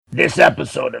This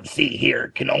episode of See Here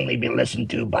can only be listened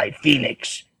to by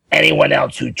Phoenix. Anyone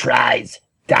else who tries,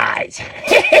 dies.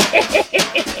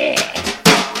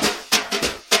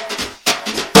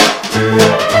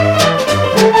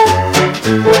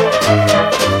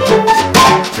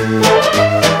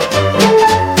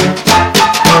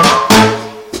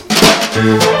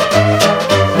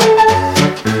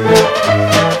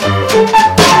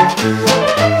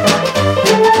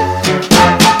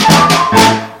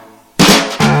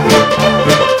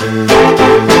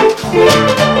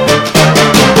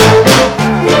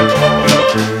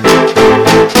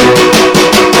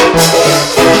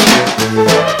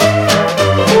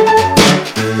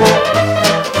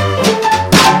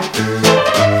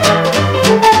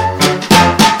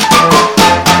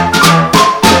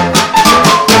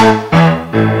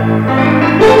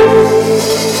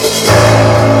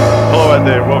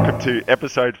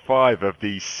 Episode 5 of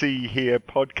the See Here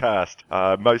podcast.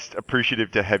 Most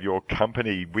appreciative to have your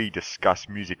company. We discuss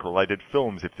music-related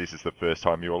films if this is the first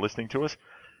time you're listening to us.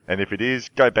 And if it is,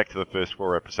 go back to the first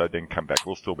 4 episodes, then come back.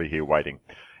 We'll still be here waiting.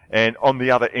 And on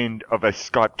the other end of a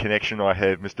Skype connection, I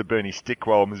have Mr. Bernie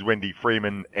Stickwell, Ms. Wendy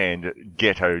Freeman, and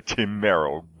Ghetto Tim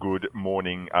Merrill. Good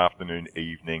morning, afternoon,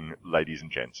 evening, ladies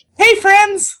and gents. Hey,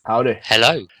 friends! Howdy.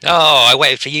 Hello. Oh, I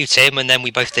waited for you, Tim, and then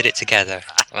we both did it together.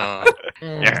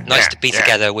 Nice to be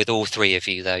together with all 3 of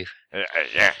you, though.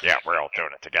 Yeah, we're all doing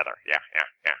it together. Yeah.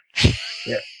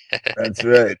 Yeah, that's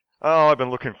right. Oh, I've been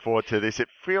looking forward to this. It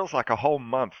feels like a whole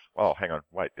month. Oh, hang on,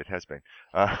 wait, it has been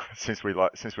since we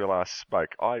last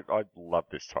spoke. I love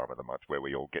this time of the month where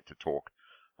we all get to talk.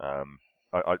 I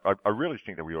really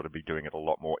think that we ought to be doing it a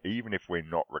lot more, even if we're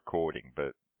not recording.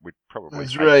 But we'd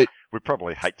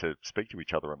probably hate to speak to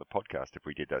each other on the podcast if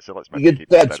we did that. So let's make you get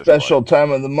that special time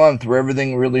of the month where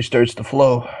everything really starts to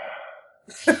flow.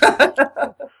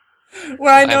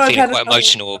 Well, I know I'm feeling quite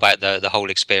emotional about the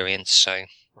whole experience. So.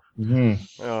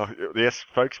 Mm-hmm. Yes,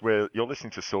 folks, you're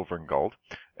listening to Silver and Gold.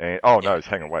 And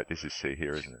hang on, wait, this is See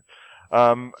Here, isn't it?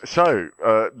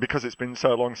 Because it's been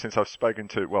so long since I've spoken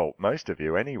to, well, most of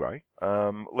you anyway,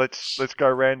 let's go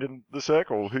around in the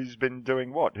circle. Who's been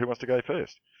doing what? Who wants to go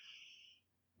first?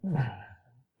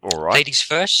 All right. Ladies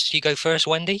first. You go first,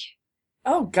 Wendy.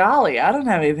 Oh, golly, I don't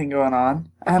have anything going on.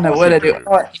 I don't know what I do.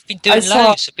 You've been doing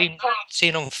loads. I've been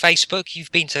seeing on Facebook.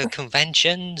 You've been to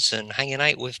conventions and hanging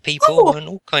out with people and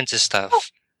all kinds of stuff.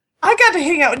 I got to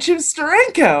hang out with Jim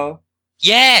Steranko.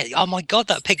 Yeah. Oh, my God,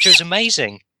 that picture is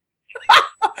amazing.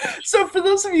 So for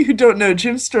those of you who don't know,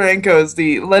 Jim Steranko is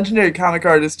the legendary comic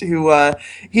artist who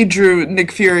he drew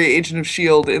Nick Fury, Agent of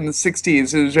S.H.I.E.L.D. in the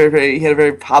 60s. It was he had a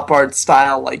very pop art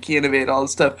style, like he innovated all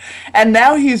this stuff. And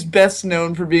now he's best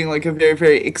known for being like a very,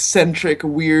 very eccentric,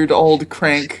 weird old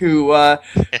crank who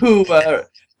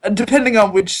depending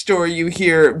on which story you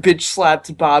hear, bitch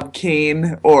slapped Bob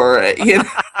Kane or, you know.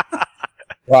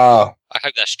 Wow. I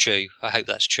hope that's true.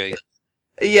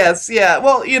 Yes, yeah.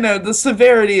 Well, you know, the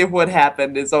severity of what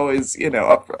happened is always, you know,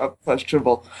 up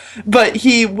questionable. But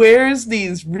he wears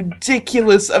these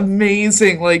ridiculous,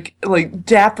 amazing, like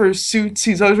dapper suits.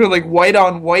 He's always wearing like white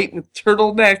on white with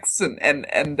turtlenecks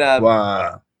and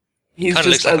wow. He kind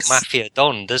of looks like a mafia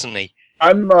don, doesn't he?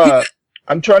 I'm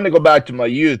trying to go back to my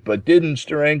youth, but didn't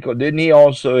he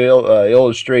also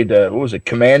illustrate what was it,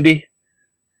 Commandy?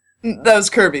 That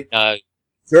was Kirby. No.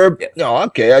 Kirby, no,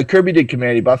 okay. Kirby did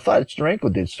Commandy, but I thought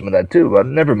Steranko did some of that too. But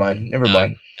never mind.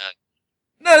 No,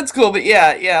 it's cool. But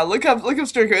yeah. Look up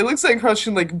Steranko. It looks like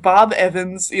crushing like Bob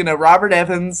Evans, you know, Robert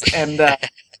Evans, and yeah,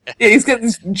 he's got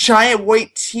these giant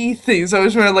white teeth. He's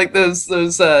always wearing like those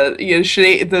those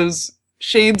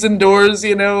shades indoors.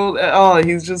 You know, oh,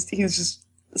 he's just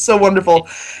so wonderful,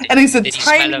 and he's a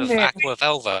tiny man. Did he smell of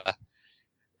Aqua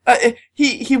Velva?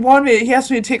 He wanted me. He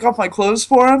asked me to take off my clothes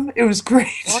for him. It was great.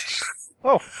 What?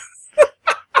 Oh,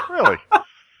 really?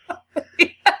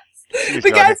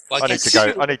 Yes.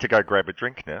 I need to go grab a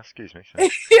drink now. Excuse me.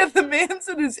 Yeah, the man's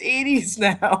in his 80s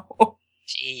now.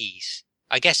 Jeez.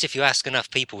 I guess if you ask enough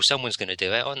people, someone's going to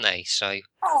do it, aren't they? So.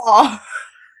 Oh,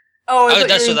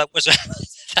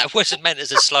 that wasn't meant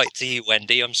as a slight to you,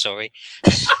 Wendy. I'm sorry.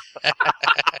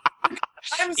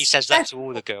 He says that to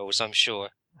all the girls, I'm sure.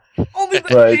 Only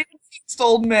the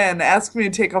old men ask me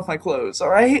to take off my clothes. All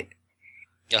right.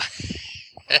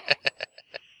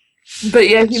 But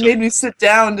yeah, he made me sit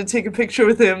down to take a picture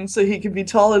with him so he could be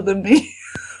taller than me.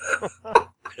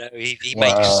 He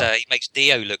makes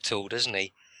Dio look tall, doesn't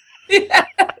he? Yes.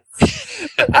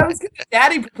 I was gonna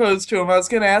Daddy proposed to him. I was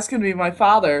gonna ask him to be my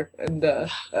father, and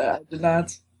I did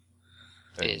not.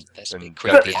 That's a bit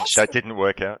creepy. That didn't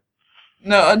work out.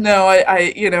 No,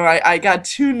 I got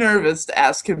too nervous to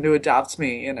ask him to adopt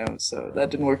me, so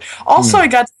that didn't work. Also, I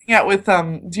got to hang out with,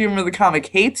 do you remember the comic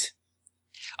Hate?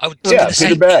 I was Yeah, gonna say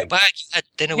Peter Bagg. Peter Bagg. You had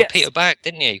dinner with Peter Bagg,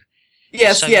 didn't you?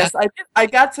 Yes, So yes, that- I did. I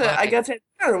got to Okay. have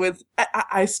dinner with.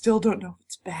 I still don't know if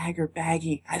it's Bag or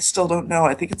Baggy. I still don't know.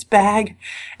 I think it's Bag.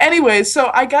 Anyway, so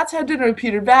I got to have dinner with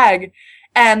Peter Bagg,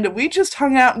 and we just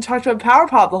hung out and talked about Power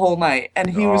Pop the whole night. And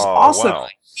he was Oh, awesome. wow.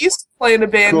 He used to play in a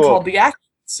band Cool. called the Action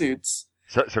Suits.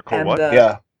 So called And, what?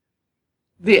 Yeah.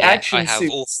 The Yeah, Action I have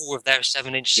Suits. all 4 of their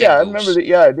 7-inch Yeah, I singles.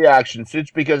 remember the action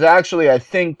suits because actually I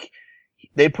think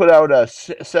they put out a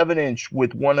 7-inch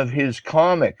with one of his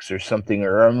comics or something,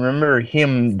 or I remember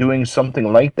him doing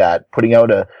something like that, putting out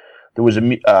there was a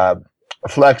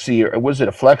flexi, or was it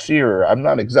a flexi, or I'm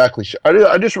not exactly sure.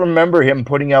 I just remember him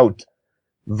putting out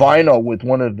vinyl with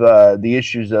one of the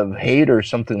issues of Hate or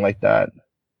something like that.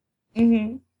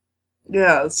 Mm-hmm.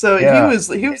 Yeah, so Yeah. he was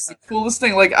the coolest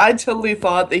thing. Like, I totally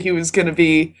thought that he was gonna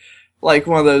be like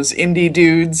one of those indie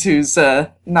dudes who's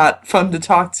not fun to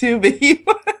talk to, but he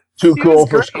Too He cool was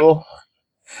for great. school.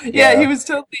 yeah, Yeah. he was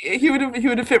totally he would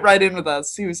have fit right in with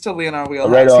us. He was totally in our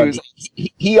wheelhouse. Right He on. was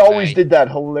He always Right. did that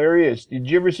hilarious. Did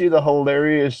you ever see the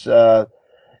hilarious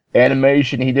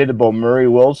animation he did about Murray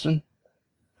Wilson?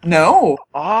 no.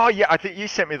 Oh, yeah, I think you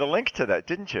sent me the link to that,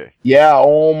 didn't you? Yeah,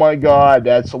 oh my God,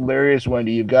 that's hilarious,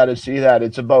 Wendy. You've got to see that.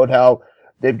 It's about how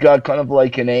they've got kind of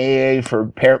like an AA for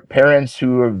parents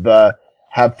who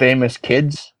have famous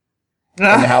kids,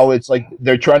 and how it's like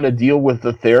they're trying to deal with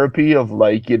the therapy of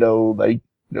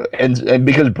and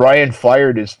because Brian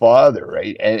fired his father,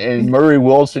 right? And Murray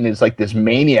Wilson is like this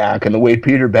maniac, and the way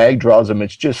Peter Bagg draws him,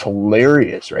 it's just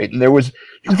hilarious, right? And you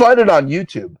can find it on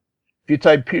YouTube. If you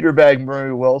type Peter Bagg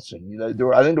Murray Wilson,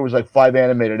 I think there was like 5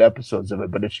 animated episodes of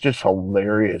it, but it's just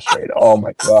hilarious, right? Oh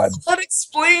my God. That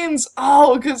explains.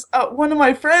 Because one of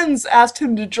my friends asked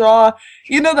him to draw.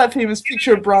 You know that famous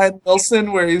picture of Brian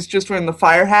Wilson where he's just wearing the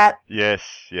fire hat. Yes,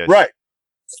 yes. Right.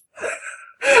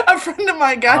 A friend of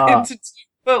mine got Ah. him to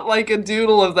put like a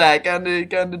doodle of that. Got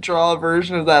to draw a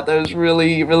version of that. That was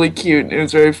really really cute. It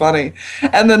was very funny.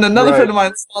 And then another Right. friend of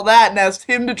mine saw that and asked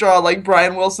him to draw like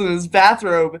Brian Wilson in his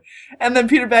bathrobe. And then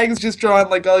Peter Bagg is just drawing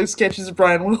like all these sketches of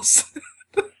Brian Wilson.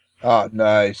 Oh,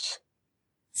 nice.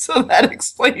 So that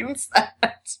explains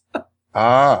that.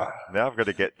 Ah. Now I've got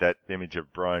to get that image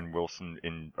of Brian Wilson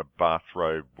in a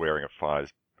bathrobe wearing a fire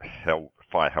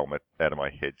helmet out of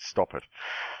my head. Stop it.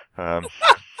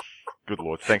 Good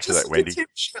Lord. Thanks for Just that, look at Wendy. him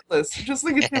shirtless. Just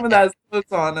look at him with his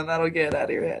clothes on, and that'll get it out of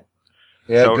your head.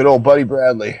 Yeah, So- good old Buddy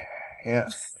Bradley. Yeah.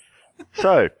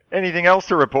 So, anything else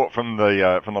to report from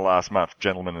the last month,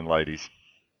 gentlemen and ladies?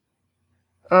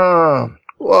 Well,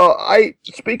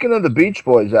 speaking of the Beach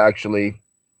Boys, actually,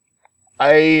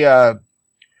 I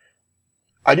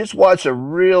just watched a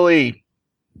really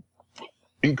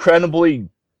incredibly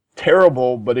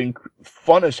terrible but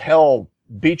fun as hell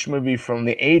beach movie from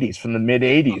the 80s, from the mid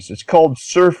 80s. It's called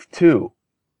Surf 2.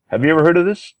 Have you ever heard of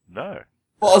this? No.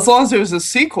 Well, as long as it was a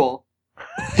sequel.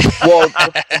 Well,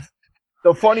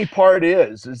 the funny part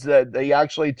is that they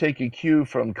actually take a cue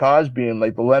from Cosby and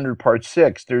like the Leonard Part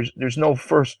 6. There's no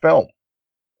first film.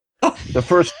 The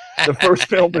first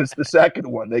film is the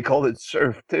second one. They called it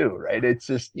Surf 2, right? It's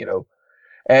just,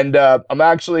 and I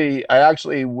actually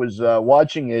was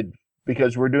watching it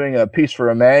because we're doing a piece for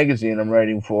a magazine I'm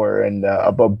writing for, and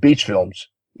about beach films,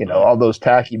 all those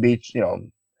tacky beach,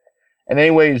 And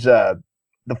anyways, the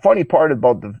funny part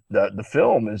about the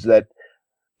film is that,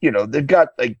 they've got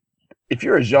like, if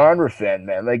you're a genre fan,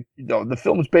 man, like, the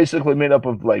film is basically made up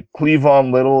of like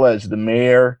Cleavon Little as the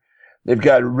mayor. They've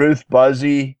got Ruth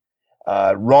Buzzy,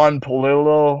 Ron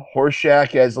Palillo,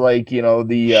 Horshack as like, he's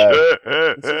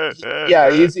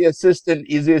the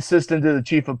assistant to the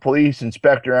chief of police,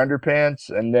 Inspector Underpants.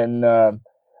 And then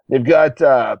they've got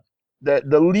the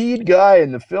lead guy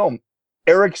in the film,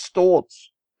 Eric Stoltz,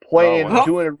 playing wow.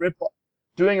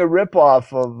 doing a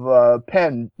ripoff of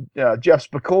Penn, Jeff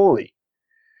Spicoli.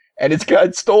 And it's got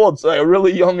Stoltz, like a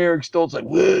really young Eric Stoltz, like,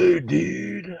 whoa,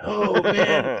 dude. Oh,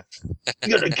 man. You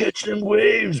gotta catch them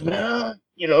waves, man.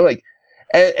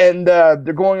 And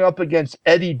they're going up against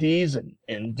Eddie Deason.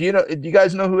 And do you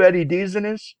guys know who Eddie Deason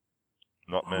is?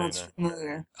 Not me, no. That's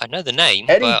familiar. I know the name,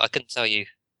 Eddie- but I couldn't tell you.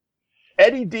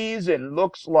 Eddie Deason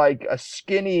looks like a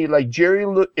skinny, like Jerry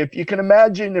Lewis. If you can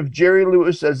imagine if Jerry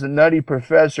Lewis as the Nutty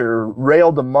Professor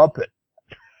railed a Muppet.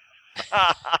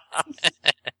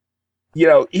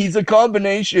 He's a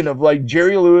combination of like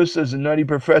Jerry Lewis as a Nutty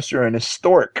Professor and a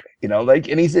stork, and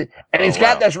he's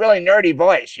got this really nerdy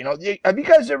voice, Have you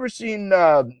guys ever seen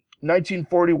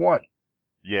 1941?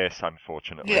 Yes,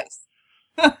 unfortunately. Yes.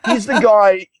 He's the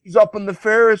guy, he's up on the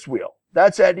Ferris wheel,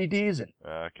 That's Eddie Deason.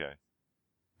 Okay.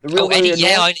 The Oh, really Eddie,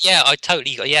 annoying, I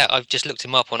totally got. Yeah, I've just looked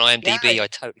him up on IMDb. I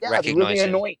totally the really recognise him.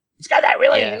 annoying. He's got that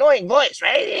really Yeah. annoying voice,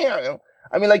 right? You know,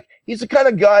 I mean, like he's the kind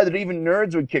of guy that even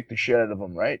nerds would kick the shit out of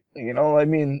him, right? You know, I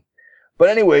mean, but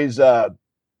anyways,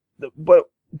 but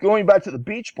going back to the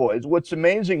Beach Boys, what's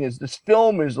amazing is this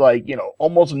film is like, you know,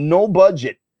 almost no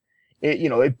budget.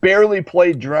 It barely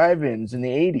played drive-ins in the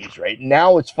 80s, right?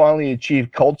 Now it's finally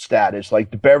achieved cult status. Like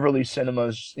the Beverly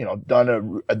Cinemas, you know,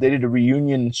 they did a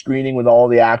reunion screening with all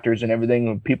the actors and everything,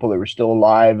 with people that were still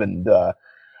alive. And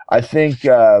I think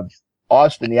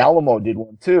Austin, the Alamo did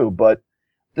one too. But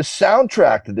the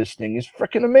soundtrack to this thing is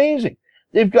freaking amazing.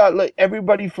 They've got like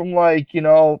everybody from like, you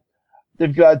know,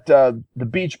 they've got the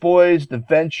Beach Boys, the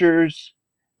Ventures,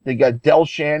 they got Del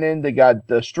Shannon, they got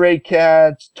the Stray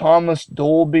Cats, Thomas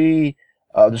Dolby,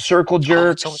 the Circle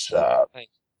Jerks.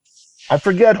 I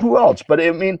forget who else, but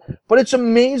I mean, but it's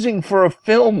amazing for a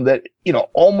film that, you know,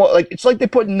 almost like it's like they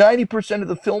put 90% of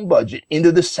the film budget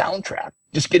into the soundtrack,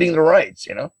 just getting the rights,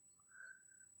 you know.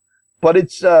 But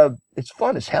it's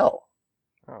fun as hell.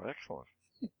 Oh, excellent.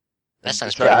 That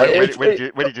sounds So pretty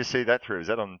where did you see that through? Is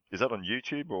that on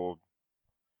YouTube or?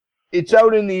 It's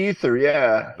out in the ether,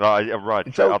 yeah. Oh, yeah, right.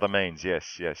 It's For out- other means, yes.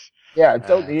 Yeah, it's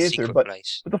out in the ether. secret But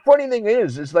place. the funny thing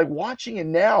is like watching it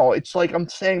now, it's like I'm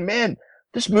saying, man,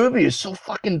 this movie is so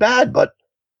fucking bad, but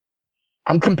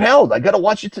I'm compelled. I got to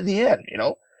watch it to the end, you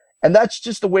know? And that's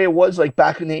just the way it was like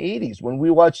back in the 80s when we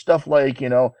watched stuff like, you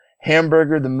know,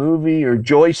 Hamburger the movie or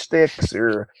Joysticks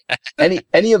or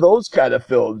any of those kind of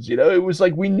films, you know? It was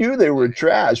like we knew they were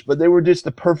trash, but they were just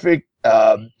the perfect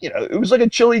you know, it was like a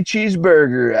chili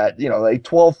cheeseburger at, you know, like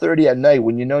 12:30 at night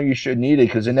when you know you shouldn't eat it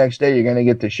because the next day you're going to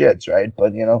get the shits, right?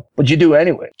 But, you know, but you do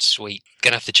anyway. Sweet.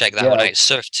 Gonna have to check that Yeah. one out.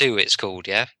 Surf 2, it's called,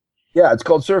 yeah? Yeah, it's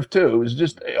called Surf 2. It was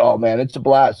just, oh man, it's a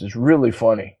blast. It's really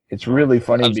funny. It's really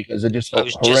funny because it just I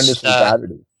was horrendously bad.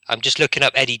 I'm just looking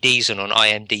up Eddie Deason on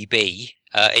IMDb.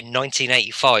 In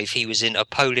 1985, he was in A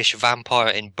Polish Vampire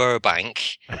in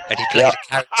Burbank, and he played a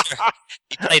character.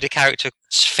 He played a character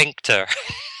Sphincter.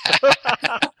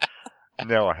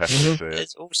 Now I have to see it.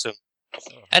 It's awesome.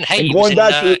 And hey, And he was going in,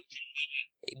 back to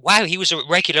wow, he was a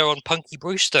regular on Punky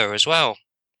Brewster as well.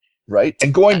 right,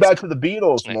 and going That's back to the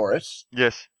Beatles, cool. Morris,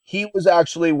 Yes. he was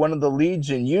actually one of the leads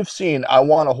in. You've seen "I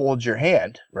Want to Hold Your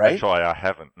Hand," right? Actually, I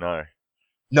haven't. No.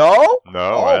 No, No,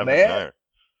 Oh, I haven't. man. No.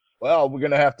 Well, we're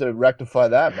gonna have to rectify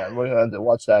that, man. We're gonna have to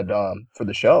watch that for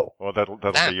the show. Well, that'll be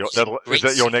your. That's Is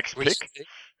that your next pick? greasy.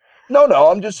 No,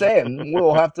 I'm just saying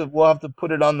we'll have to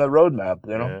put it on the roadmap.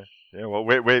 You know. Yeah. Well,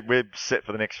 we're set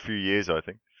for the next few years, I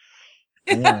think.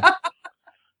 Yeah.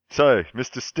 So,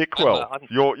 Mr. Stickwell, I'm-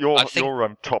 your I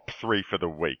think- top 3 for the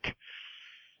week.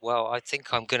 Well, I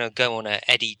think I'm going to go on a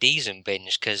Eddie Deason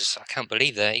binge because I can't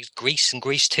believe that. He's Grease and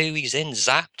Grease 2. He's in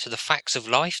Zapped, The Facts of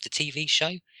Life, the TV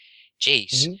show.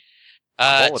 Jeez. Mhm.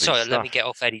 Quality Sorry, let me stuff. get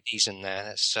off Eddie Deason there.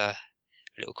 That's a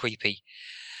little creepy.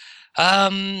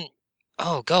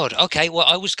 Oh, God. Okay, well,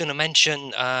 I was going to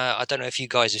mention, I don't know if you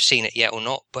guys have seen it yet or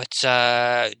not, but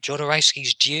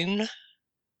Jodorowsky's Dune.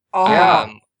 Oh,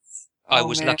 Yeah. I Oh,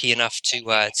 was man. lucky enough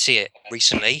to see it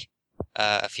recently,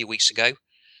 a few weeks ago.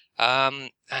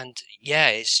 And yeah,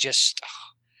 it's just,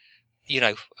 you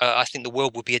know, I think the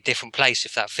world would be a different place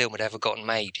if that film had ever gotten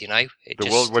made, you know? The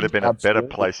world would have been a better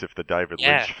Absolutely. place if the David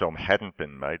Yeah. Lynch film hadn't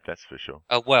been made, that's for sure.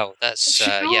 Oh, well, that's,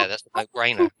 yeah, that's a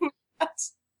no-brainer.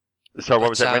 So, what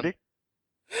was that, But, Wendy?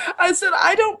 I said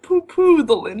I don't poo-poo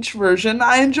the Lynch version.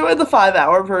 I enjoy the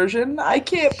 5-hour version. I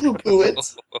can't poo-poo it.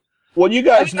 Well, you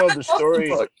guys know I the love story.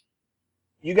 book.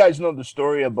 You guys know the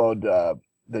story about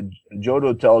that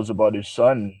Jodo tells about his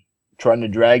son trying to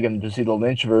drag him to see the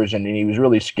Lynch version, and he was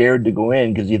really scared to go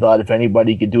in because he thought if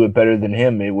anybody could do it better than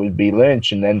him, it would be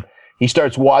Lynch. And then he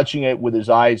starts watching it with his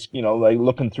eyes, you know, like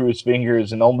looking through his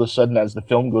fingers, and all of a sudden, as the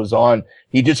film goes on,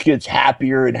 he just gets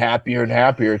happier and happier and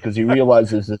happier because he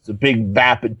realizes it's a big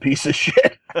vapid piece of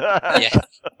shit. yeah.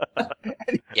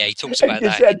 Yeah, he talks And about he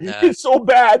that. said, In, "It's so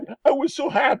bad. I was so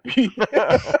happy."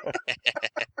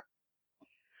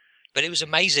 but it was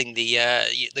amazing the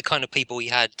kind of people he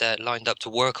had lined up to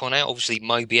work on it. Obviously,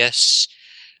 Mobius,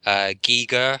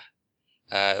 Giger,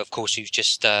 of course, who's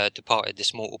just departed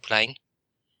this mortal plane.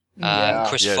 Yeah,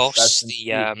 Chris yes, Voss, that's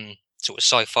the sort of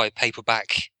sci-fi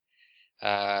paperback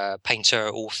painter,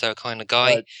 author kind of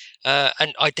guy. Right.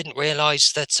 And I didn't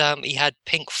realise that he had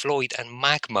Pink Floyd and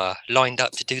Magma lined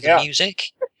up to do the Yeah. music.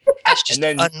 That's just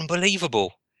And then-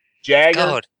 unbelievable. Jagger,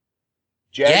 God.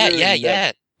 Jagger, Yeah, and,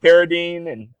 yeah. Carradine,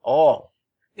 and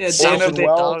Yeah, South Dana Orson Bit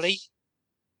Welles. Dali.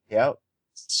 Yeah,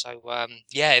 So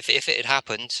yeah, if it had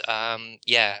happened,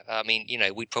 yeah, I mean, you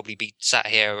know, we'd probably be sat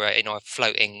here in our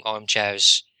floating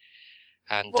armchairs,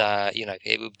 and Well-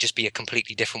 it would just be a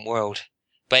completely different world.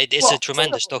 But it's Well, a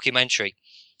tremendous documentary.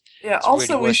 Yeah. It's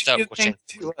Also, really we worth should give watching.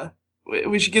 thanks to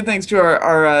we should give thanks to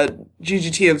our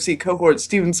GGTMC cohort,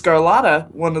 Steven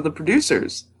Scarlatta, one of the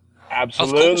producers. Of course,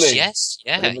 Absolutely. yes,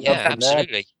 yeah, Living yeah, up to that.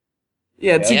 absolutely.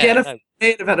 Yeah, Yeah. to Yeah, get a no, film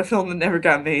made about a film that never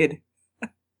got made.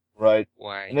 Right.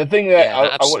 why? And the thing that Yeah, no,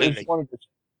 I absolutely. just wanted to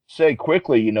say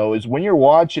quickly, is when you're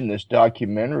watching this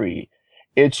documentary,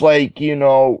 it's like,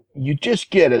 you just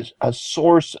get a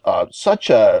source of such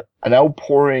an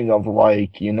outpouring of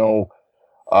like,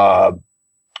 uh,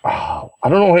 I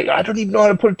don't know, I don't even know how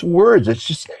to put it to words. It's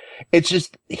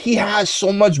just, he has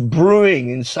so much brewing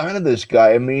inside of this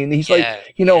guy. I mean, he's like, Yeah,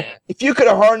 yeah, if you could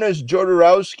have harnessed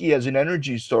Jodorowsky as an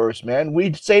energy source, man,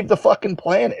 we'd save the fucking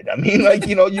planet. I mean, like,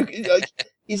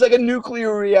 he's like a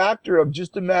nuclear reactor of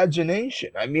just imagination.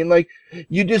 I mean, like,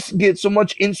 you just get so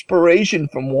much inspiration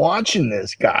from watching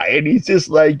this guy. And he's just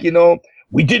like,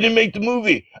 we didn't make the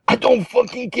movie. I don't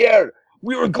fucking care.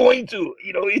 We were going to,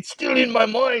 it's still in my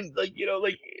mind. Like,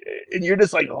 and you're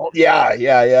just like, oh, yeah,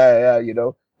 yeah, yeah, yeah.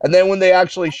 And then when they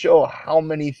actually show how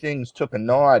many things took a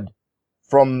nod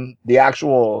from the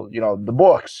actual, the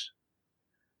books,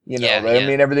 yeah, I yeah.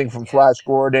 mean, everything from Flash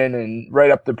Gordon and right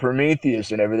up to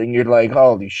Prometheus and everything, you're like,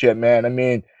 holy shit, man. I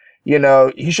mean,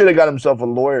 he should have got himself a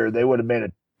lawyer. They would have made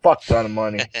a fuck ton of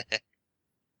money.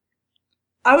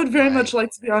 I would very Right. much like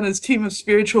to be on his team of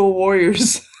spiritual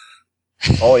warriors.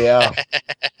 Oh, yeah.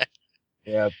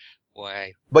 Yeah.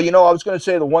 Why? But I was going to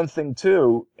say the one thing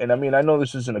too, and I mean, I know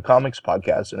this isn't a comics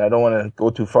podcast, and I don't want to go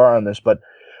too far on this, but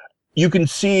you can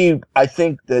see, I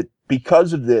think that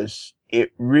because of this,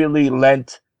 it really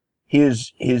lent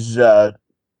his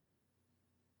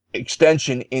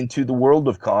extension into the world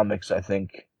of comics. I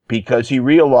think because he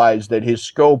realized that his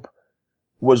scope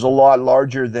was a lot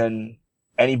larger than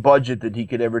any budget that he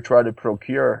could ever try to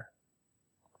procure.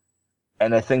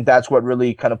 And I think that's what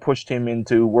really kind of pushed him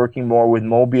into working more with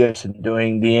Mobius and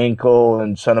doing The Ankle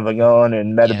and Son of a Gun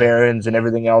and Metabarons and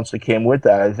everything else that came with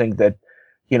that. I think that,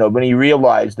 when he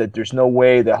realized that there's no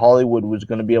way that Hollywood was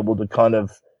going to be able to kind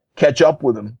of catch up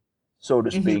with him, so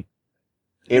to speak,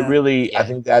 it Yeah. really, I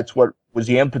think that's what was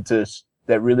the impetus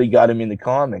that really got him into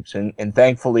comics. And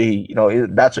thankfully,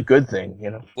 that's a good thing,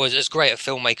 Well, as great a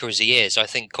filmmaker as he is, I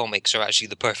think comics are actually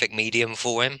the perfect medium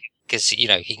for him. Because he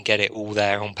can get it all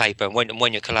there on paper, and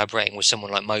when you're collaborating with someone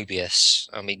like Mobius,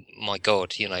 I mean, my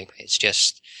God, it's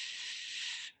just,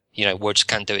 words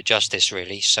can't do it justice,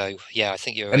 really. So yeah, I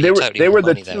think you're totally they on were the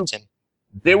the money there, two, Tim.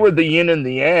 they were the yin and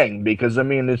the yang, because I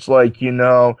mean, it's like,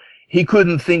 he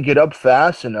couldn't think it up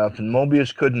fast enough and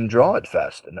Mobius couldn't draw it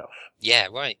fast enough. Yeah,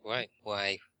 right.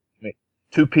 Why?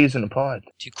 Two peas in a pod.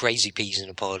 Two crazy peas in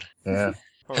a pod. Yeah.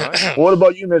 All right. Well, what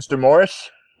about you, Mr. Morris?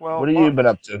 Well, What have you been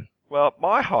up to? Well,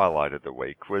 my highlight of the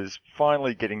week was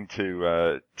finally getting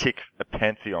to tick a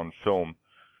Pantheon film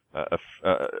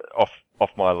off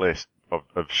my list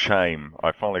of shame.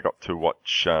 I finally got to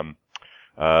watch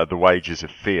The Wages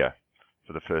of Fear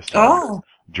for the first time Oh,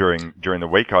 during the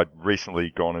week. I'd recently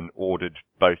gone and ordered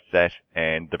both that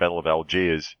and The Battle of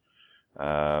Algiers.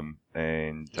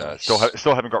 Nice.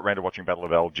 Still haven't got around to watching Battle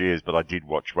of Algiers, but I did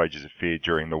watch Wages of Fear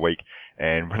during the week.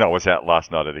 And when I was out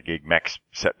last night at a gig, Max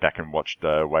sat back and watched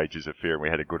Wages of Fear, and we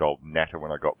had a good old natter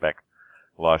when I got back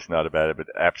last night about it. But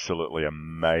absolutely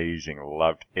amazing,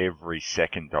 loved every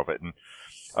second of it. And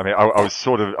I mean, I was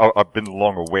I've been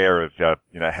long aware of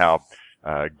how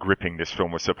gripping this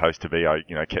film was supposed to be.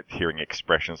 I kept hearing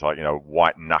expressions like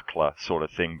white knuckler sort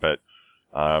of thing, but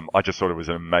I just thought it was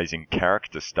an amazing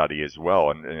character study as well.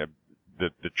 And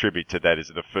the tribute to that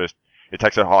is it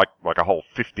takes a whole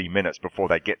 50 minutes before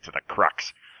they get to the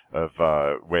crux of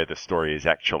where the story is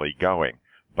actually going.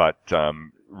 But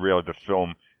really, the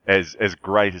film, as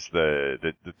great as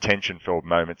the tension-filled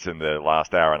moments in the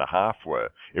last hour and a half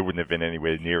were, it wouldn't have been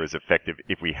anywhere near as effective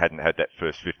if we hadn't had that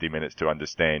first 50 minutes to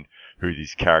understand who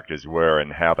these characters were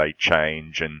and how they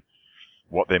change and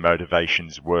what their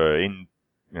motivations were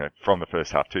from the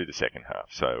first half to the second half.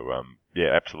 So, yeah,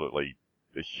 absolutely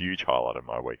a huge highlight of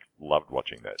my week. Loved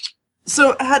watching that.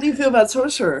 so how do you feel about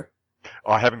Sorcerer?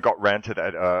 I haven't got round to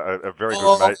that.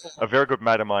 A very good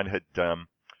mate of mine had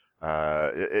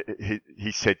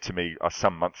he said to me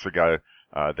some months ago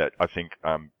that I think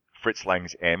Fritz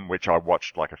Lang's M, which I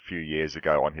watched like a few years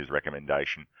ago on his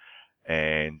recommendation,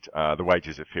 and The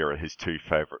Wages of Fear are his two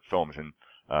favourite films. And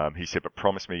he said, but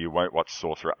promise me you won't watch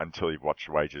Sorcerer until you've watched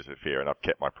Wages of Fear. And I've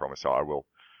kept my promise. So I will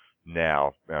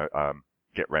now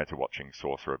get round to watching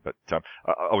Sorcerer. But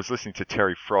I was listening to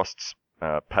Terry Frost's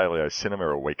Paleo Cinema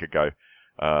a week ago,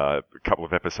 a couple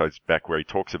of episodes back, where he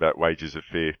talks about Wages of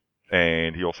Fear.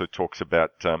 And he also talks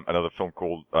about another film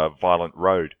called Violent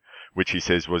Road, which he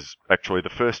says was actually the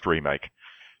first remake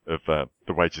of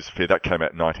The Wages of Fear. That came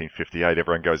out in 1958.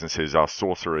 Everyone goes and says,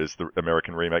 Sorcerer is the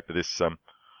American remake, but this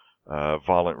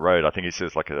Violent Road, I think he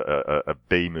says like a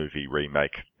B-movie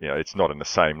remake. You know, it's not in the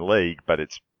same league, but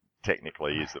it's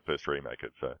technically is the first remake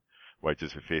of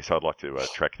Wages of Fear. So I'd like to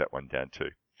track that one down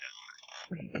too.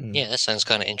 Yeah, that sounds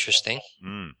kind of interesting.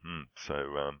 Mm-hmm.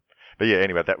 So, but yeah,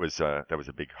 anyway, that was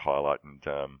a big highlight. And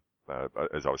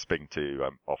as I was speaking to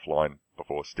offline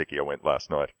before Sticky, I went last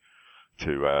night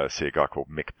to see a guy called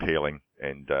Mick Peeling,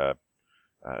 and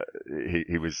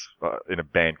he was in a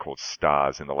band called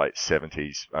Stars in the late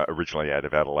 70s, originally out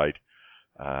of Adelaide,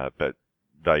 but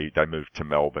they moved to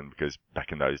Melbourne because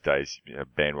back in those days, you know, a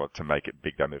band wanted to make it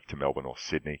big. They moved to Melbourne or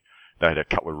Sydney. They had a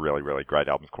couple of really, really great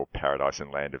albums called Paradise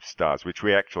and Land of Stars, which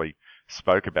we actually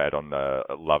spoke about on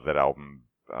Love That album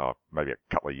maybe a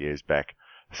couple of years back.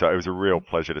 So it was a real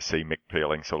pleasure to see Mick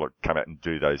Peeling sort of come out and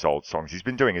do those old songs. He's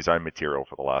been doing his own material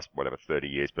for the last, 30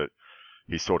 years, but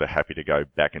he's sort of happy to go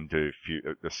back and do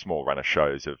a small run of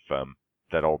shows of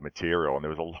that old material. And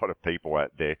there was a lot of people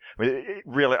out there.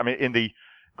 I mean, in the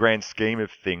grand scheme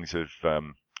of things of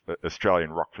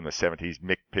Australian rock from the 70s,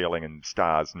 Mick Peeling and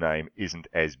Stars' name isn't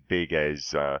as big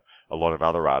as a lot of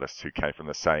other artists who came from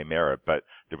the same era, but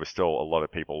there were still a lot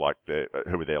of people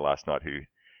who were there last night who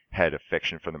had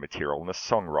affection for the material, and the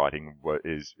songwriting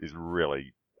is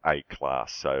really A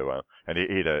class. So and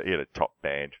he had a top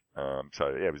band. So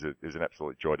yeah, it was an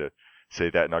absolute joy to see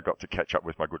that, and I got to catch up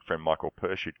with my good friend Michael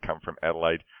Persh, who'd come from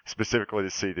Adelaide specifically to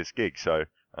see this gig. So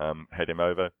had him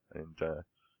over, and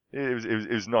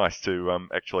it was nice to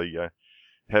actually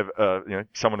have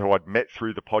someone who I'd met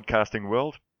through the podcasting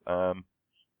world. I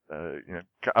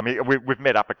mean, we've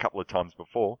met up a couple of times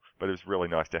before, but it was really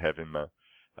nice to have him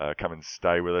come and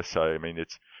stay with us. So I mean,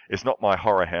 it's not my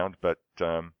Horror Hound, but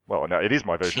well, no, it is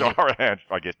my version of Horror Hound,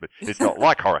 I guess, but it's not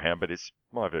like Horror Hound, but it's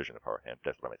my version of Horror Hound.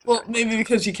 That's what I meant to say. Well, maybe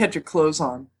because you kept your clothes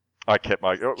on. I kept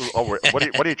my. What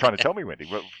are you trying to tell me, Wendy?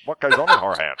 What goes on in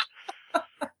Horror Hound?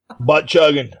 Butt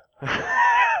chugging.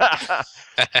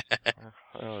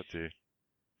 Oh dear.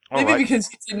 Maybe because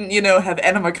you didn't, have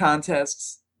enema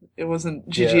contests. It wasn't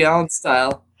Gigi Allen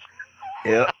style.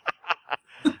 Yeah.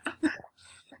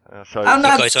 So I'm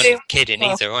not guys aren't kidding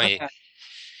either, are you?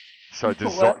 So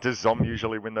does Zom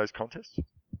usually win those contests?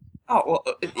 Oh well,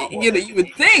 you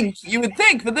would think,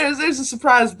 but there's a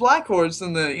surprise black horse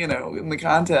in the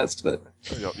contest, but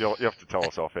You'll have to tell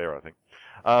us off air, I think.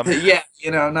 yeah,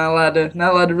 not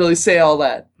allowed to really say all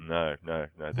that. No.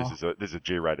 This is a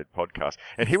G-rated podcast,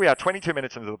 and here we are, 22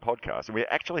 minutes into the podcast, and we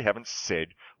actually haven't said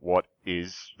what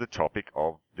is the topic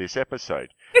of this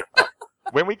episode.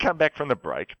 When we come back from the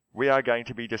break, we are going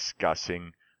to be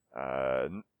discussing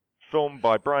film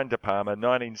by Brian De Palma,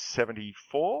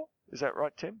 1974. Is that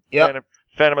right, Tim? Yeah.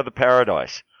 Phantom of the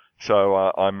Paradise. So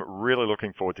I'm really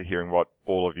looking forward to hearing what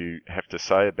all of you have to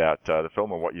say about the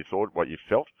film and what you thought, what you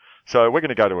felt. So we're going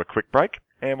to go to a quick break,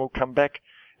 and we'll come back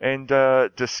and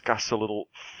discuss a little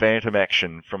Phantom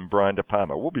action from Brian De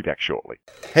Palma. We'll be back shortly.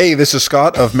 Hey, this is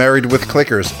Scott of Married with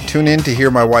Clickers. Tune in to hear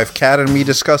my wife Kat and me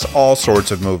discuss all sorts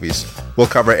of movies. We'll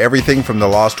cover everything from The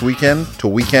Lost Weekend to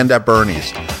Weekend at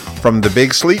Bernie's. From The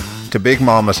Big Sleep to Big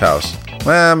Mama's House.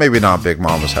 Well, maybe not Big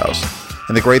Mama's House.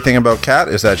 And the great thing about Kat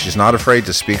is that she's not afraid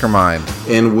to speak her mind.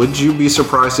 And would you be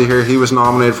surprised to hear he was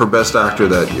nominated for Best Actor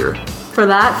that year? For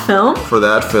that film? For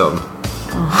that film.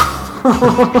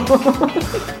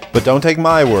 But don't take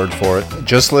my word for it.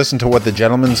 Just listen to what the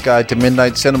Gentleman's Guide to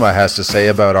Midnight Cinema has to say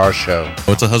about our show.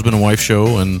 It's a husband and wife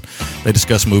show, and they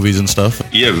discuss movies and stuff.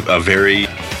 Yeah, a very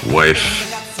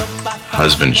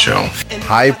wife-husband show.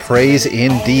 High praise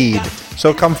indeed.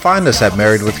 So come find us at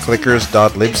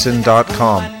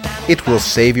marriedwithclickers.libsyn.com. It will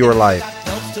save your life.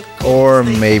 Or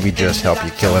maybe just help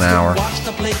you kill an hour.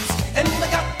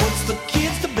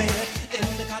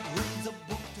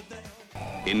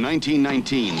 In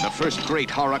 1919, the first great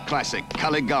horror classic,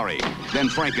 Caligari, then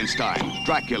Frankenstein,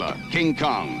 Dracula, King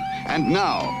Kong, and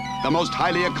now, the most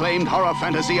highly acclaimed horror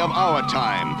fantasy of our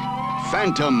time,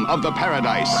 Phantom of the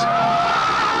Paradise.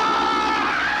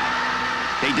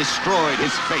 They destroyed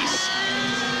his face,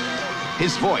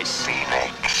 his voice,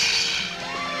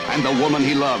 and the woman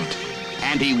he loved,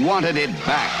 and he wanted it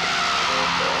back.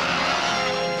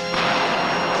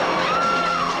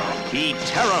 He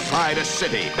terrified a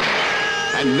city,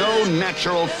 and no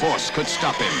natural force could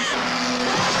stop him.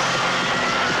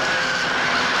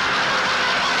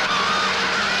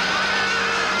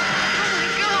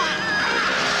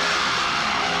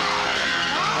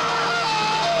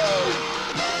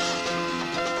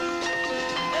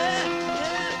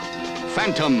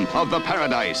 Phantom of the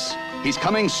Paradise. He's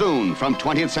coming soon from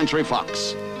 20th Century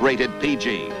Fox. Rated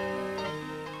PG.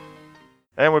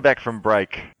 And we're back from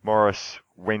break. Morris,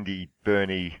 Wendy,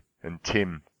 Bernie, and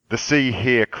Tim, the See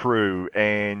Here crew,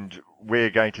 and we're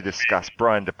going to discuss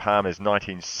Brian De Palma's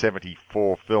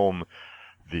 1974 film,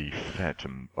 The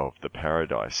Phantom of the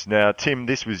Paradise. Now, Tim,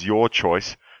 this was your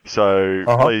choice, so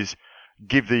please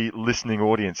give the listening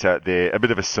audience out there a bit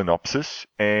of a synopsis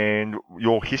and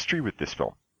your history with this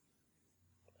film.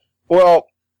 Well,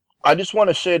 I just want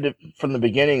to say that from the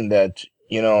beginning that,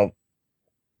 you know,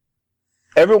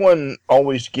 everyone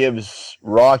always gives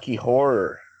Rocky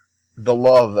Horror the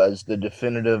love as the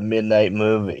definitive midnight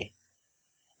movie,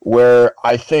 where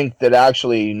I think that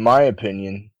actually, in my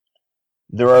opinion,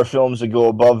 there are films that go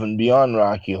above and beyond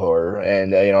Rocky Horror,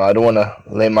 and you know, I don't want to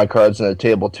lay my cards on the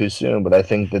table too soon, but I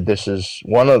think that this is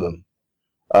one of them.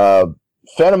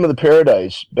 Phantom of the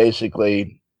Paradise,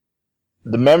 basically,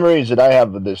 the memories that I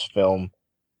have of this film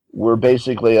were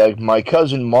basically like my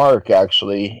cousin Mark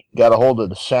actually got a hold of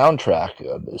the soundtrack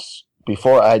of this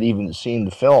before I had even seen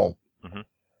the film. Mm-hmm.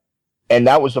 And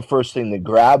that was the first thing that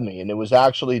grabbed me. And it was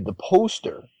actually the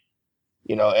poster,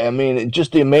 you know, I mean,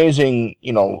 just the amazing,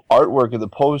 you know, artwork of the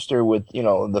poster with, you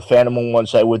know, the Phantom on one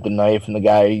side with the knife and the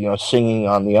guy, you know, singing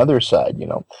on the other side, you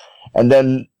know. And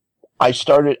then I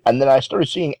started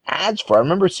seeing ads for it. I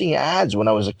remember seeing ads when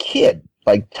I was a kid,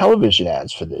 like television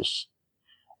ads for this.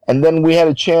 And then we had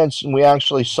a chance and we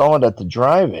actually saw it at the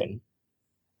drive-in.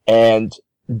 And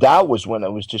that was when I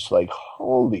was just like,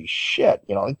 holy shit,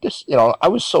 you know, this, you know, I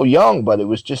was so young, but it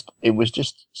was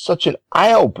just such an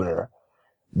eye-opener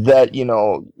that, you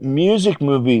know, music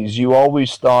movies, you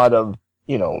always thought of,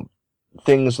 you know,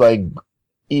 things like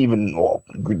even, well,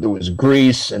 there was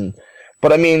Grease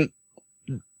but I mean,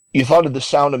 you thought of The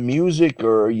Sound of Music,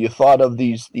 or you thought of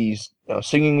these, you know,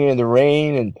 Singing in the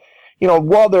Rain, and, you know,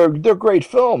 while they're great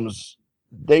films,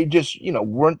 they just, you know,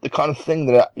 weren't the kind of thing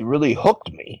that really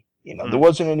hooked me. You know, there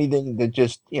wasn't anything that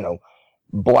just, you know,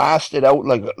 blasted out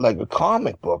like a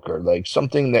comic book or like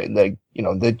something that, like, you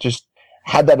know, that just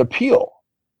had that appeal.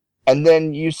 And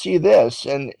then you see this,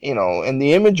 and, you know, and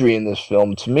the imagery in this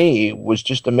film to me was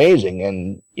just amazing.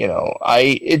 And, you know,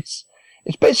 it's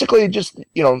basically just,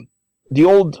 you know, the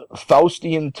old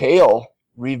Faustian tale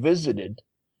revisited,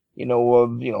 you know,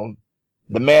 of, you know,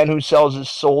 the man who sells his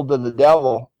soul to the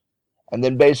devil and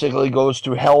then basically goes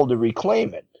through hell to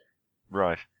reclaim it.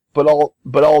 Right. But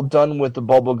all done with the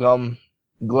bubblegum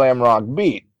glam rock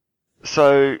beat.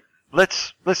 So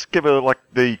let's give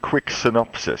the quick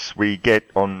synopsis. We get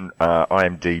on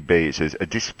IMDb, it says, a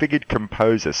disfigured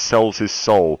composer sells his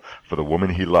soul for the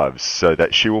woman he loves so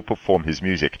that she will perform his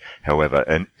music. However,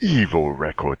 an evil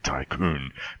record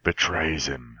tycoon betrays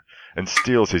him and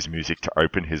steals his music to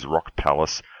open his rock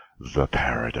palace, the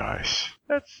Paradise.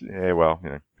 That's, yeah, well, you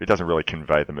know, it doesn't really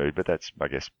convey the mood, but that's, I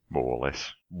guess, more or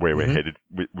less where we're headed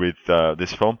with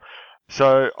this film.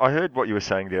 So I heard what you were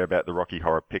saying there about the Rocky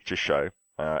Horror Picture Show,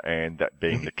 and that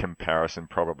being the comparison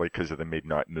probably because of the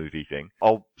midnight movie thing.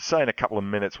 I'll say in a couple of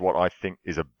minutes what I think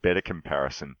is a better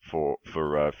comparison for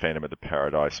Phantom of the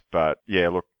Paradise. But yeah,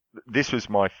 look, this was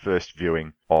my first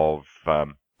viewing of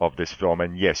this film,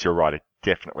 and yes, you're right, it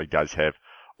definitely does have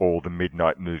all the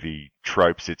midnight movie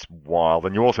tropes. It's wild.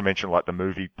 And you also mentioned like the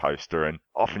movie poster, and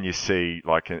often you see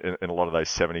like in a lot of those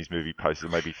 70s movie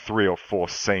posters maybe 3 or 4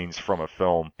 scenes from a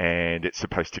film, and it's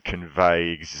supposed to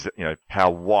convey, you know,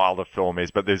 how wild a film is,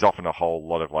 but there's often a whole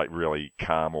lot of like really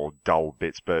calm or dull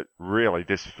bits. But really,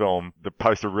 this film, the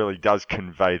poster really does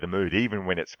convey the mood. Even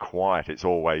when it's quiet, it's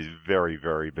always very,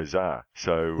 very bizarre.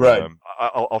 So right.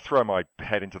 I'll throw my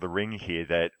hat into the ring here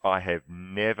that I have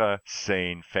never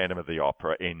seen Phantom of the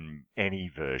Opera in any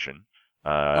version.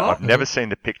 I've never seen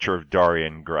the picture of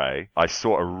Dorian Gray. I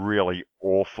saw a really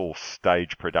awful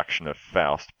stage production of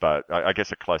Faust, but I guess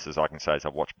the closest I can say is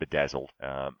I've watched Bedazzled,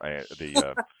 and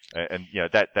you know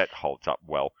that holds up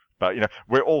well. But you know,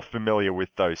 we're all familiar with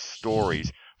those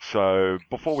stories. So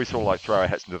before we sort of like throw our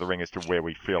hats into the ring as to where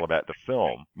we feel about the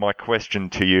film, my question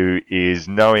to you is,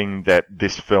 knowing that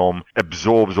this film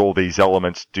absorbs all these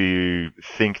elements, do you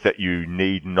think that you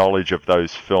need knowledge of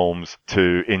those films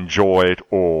to enjoy it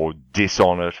or diss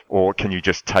on it, or can you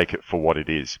just take it for what it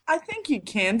is? I think you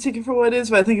can take it for what it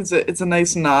is, but I think it's a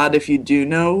nice nod if you do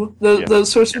know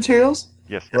those source materials.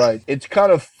 Yes. Right. It's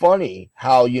kind of funny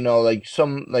how, you know, like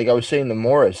I was saying to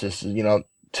Morris, this is, you know,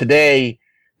 today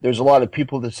there's a lot of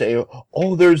people that say,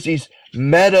 oh, there's these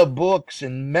meta books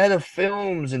and meta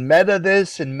films and meta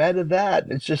this and meta that.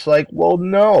 It's just like, well,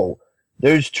 no.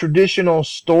 There's traditional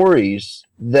stories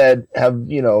that have,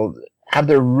 you know, have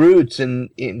their roots in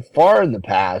far in the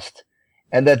past,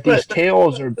 and that these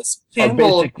tales are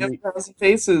Campbell, basically... Thousand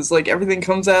Faces, like everything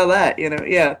comes out of that, you know,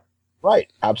 yeah.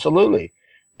 Right, absolutely.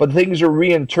 but things are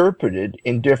reinterpreted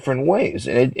in different ways,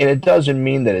 and it doesn't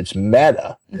mean that it's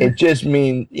meta. It just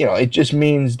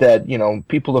means that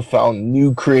people have found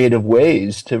new creative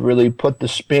ways to really put the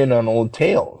spin on old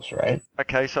tales, right?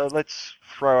 Okay, so let's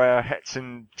throw our hats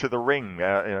into the ring.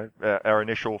 Our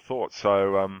initial thoughts.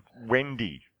 So,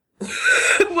 Wendy.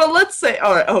 Well, let's say,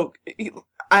 all right. Oh,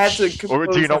 I have to. Or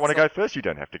do you not want to go first? You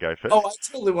don't have to go first. Oh, I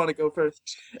totally want to go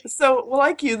first. So, well,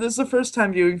 like you, this is the first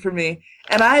time viewing for me,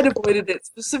 and I had avoided it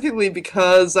specifically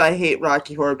because I hate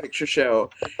Rocky Horror Picture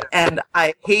Show, and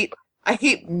I hate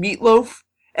Meatloaf,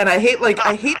 and I hate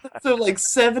the sort of like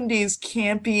 70s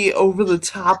campy, over the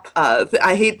top.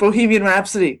 I hate Bohemian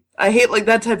Rhapsody. I hate like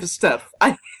that type of stuff.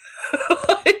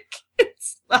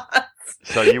 It's not.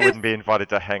 So you wouldn't be invited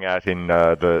to hang out in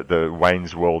the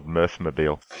Wayne's World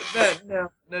Mirthmobile? No,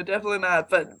 definitely not.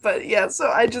 But yeah, so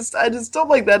I just don't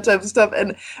like that type of stuff.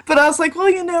 But I was like,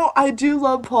 well, I do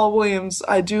love Paul Williams.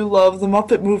 I do love the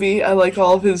Muppet Movie. I like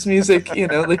all of his music.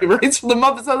 That he writes for the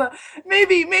Muppets. So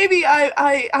maybe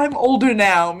I'm older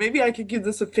now. Maybe I could give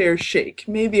this a fair shake.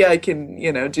 Maybe I can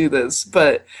do this.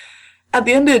 But at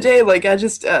the end of the day, like I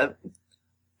just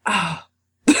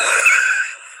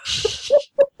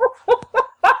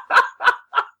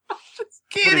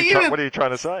What are you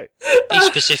trying to say? Be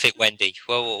specific, Wendy.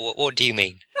 Well, what do you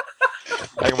mean?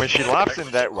 And when she laughs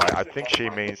in that way, I think she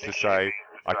means to say,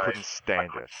 I couldn't stand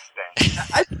it.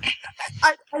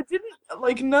 I didn't,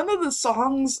 like, none of the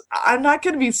songs, I'm not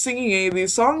going to be singing any of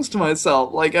these songs to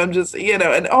myself. Like, I'm just,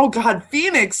 and oh god,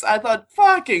 Phoenix, I thought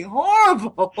fucking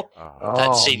horrible.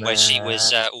 That scene where she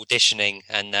was auditioning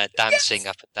and dancing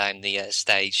up and down the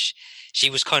stage, she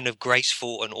was kind of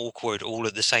graceful and awkward all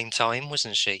at the same time,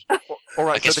 wasn't she? All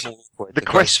right, so the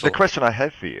question I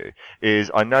have for you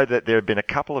is, I know that there have been a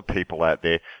couple of people out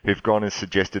there who've gone and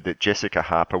suggested that Jessica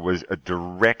Harper was a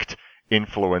direct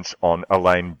influence on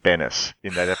Elaine Bennis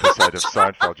in that episode of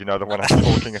Seinfeld. You know the one I'm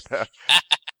talking about?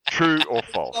 True or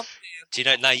false? Do you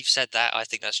know, now you've said that, I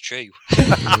think that's true.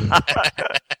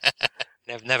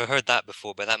 I've never heard that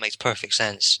before, but that makes perfect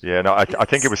sense. Yeah, no, I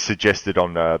think it was suggested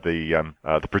on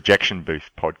the Projection Booth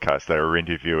podcast. They were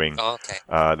interviewing. Oh,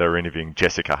 okay. They were interviewing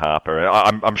Jessica Harper.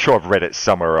 I'm sure I've read it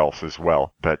somewhere else as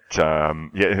well. But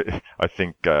yeah, I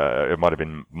think it might have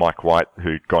been Mike White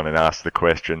who'd gone and asked the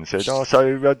question. Said, "Oh,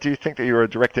 so do you think that you're a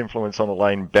direct influence on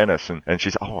Elaine Bennis?" And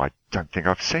she's, "Oh, I don't think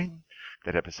I've seen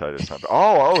that episode of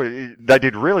something." They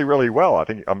did really, really well.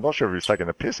 I'm not sure if he was taking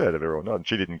the piss out of her or not, and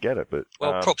she didn't get it. But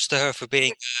props to her for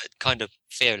being kind of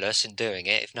fearless in doing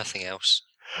it, if nothing else.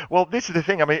 Well, this is the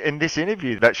thing. I mean, in this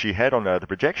interview that she had on the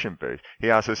Projection Booth, he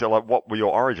asked her, so, like, what were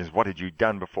your origins? What had you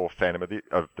done before Phantom of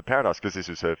the Paradise? Because this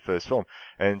was her first film.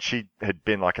 And she had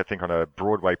been, like, I think on a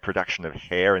Broadway production of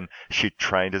Hair, and she'd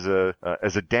trained as a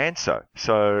dancer.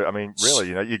 So, I mean, really,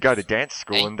 you go to dance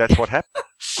school, and that's what happened.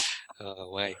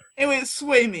 Oh, way. Anyway,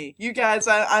 sway me, you guys.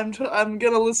 I'm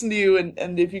gonna listen to you,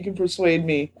 and if you can persuade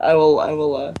me, I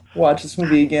will watch this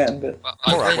movie again. But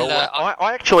all right.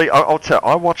 I'll tell.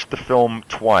 I watched the film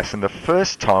twice, and the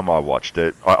first time I watched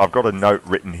it, I've got a note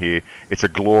written here. It's a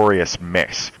glorious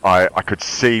mess. I could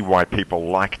see why people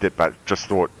liked it, but just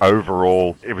thought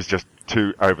overall it was just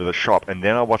too over the top. And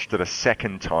then I watched it a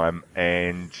second time,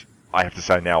 and I have to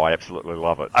say now I absolutely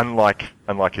love it. Unlike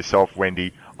yourself,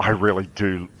 Wendy, I really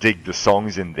do dig the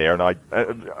songs in there, and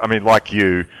I mean, like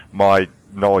you, my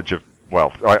knowledge of,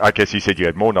 well, I guess you said you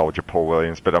had more knowledge of Paul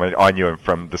Williams, but I mean, I knew him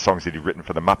from the songs that he'd written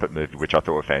for the Muppet Movie, which I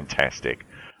thought were fantastic.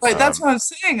 Right, that's what I'm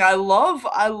saying. I love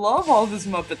all of his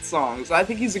Muppet songs. I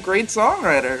think he's a great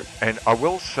songwriter. And I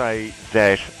will say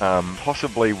that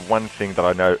possibly one thing that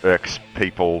I know irks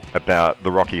people about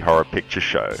the Rocky Horror Picture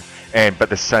Show, but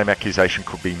the same accusation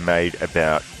could be made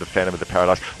about the Phantom of the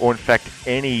Paradise, or in fact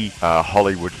any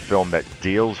Hollywood film that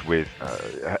deals with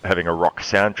having a rock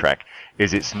soundtrack,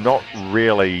 is it's not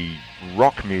really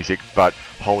rock music, but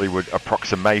Hollywood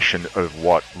approximation of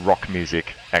what rock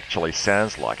music actually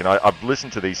sounds like. And I've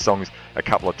listened to these songs a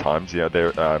couple of times.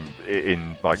 They're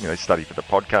in study for the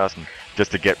podcast, and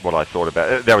just to get what I thought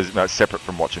about it. That was separate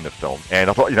from watching the film. And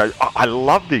I thought, I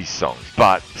love these songs.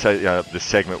 But so the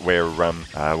segment where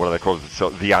what do they call it? So,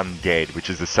 the Undead, which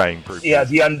is the same group. Yeah,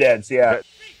 the Undeads. Yeah.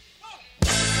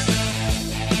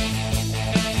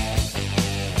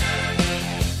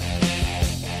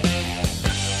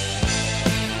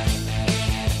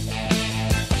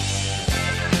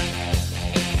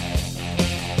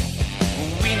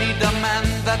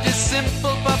 That is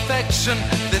simple perfection.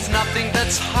 There's nothing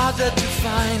that's harder to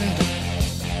find.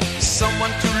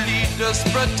 Someone to lead us,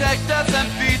 protect us and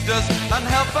feed us, and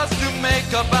help us to make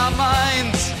up our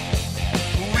minds.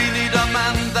 We need a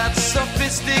man that's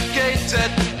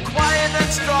sophisticated, quiet and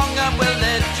strong and well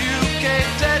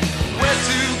educated.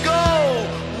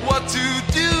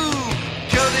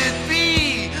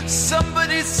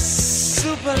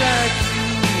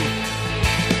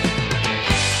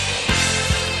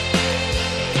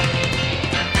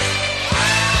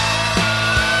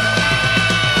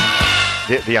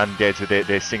 the Undeads,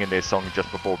 they're singing their song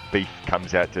just before Beef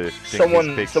comes out to sing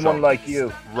his big someone song. like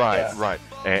you. Right, Yeah. right.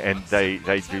 And they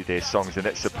do their songs, and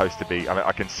that's supposed to be, I mean,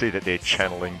 I can see that they're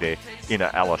channeling their inner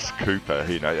Alice Cooper,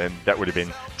 you know, and that would have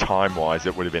been, time-wise,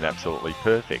 it would have been absolutely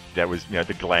perfect. That was, you know,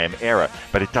 the glam era,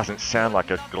 but it doesn't sound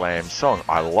like a glam song.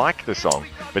 I like the song,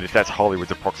 but if that's Hollywood's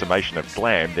approximation of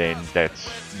glam, then that's,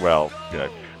 well, you know,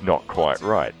 not quite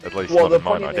right. At least not in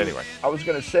my mind, anyway. I was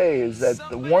going to say is that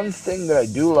the one thing that I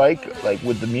do like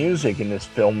with the music in this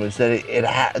film is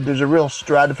that there's a real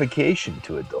stratification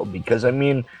to it, though, because, I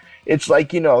mean, it's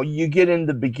like, you know, you get in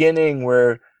the beginning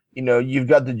where, you know, you've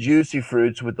got the Juicy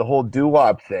Fruits with the whole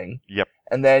doo-wop thing. Yep.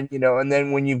 And then, you know, and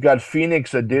then when you've got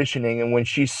Phoenix auditioning and when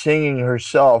she's singing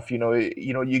herself, you know,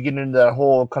 you get into that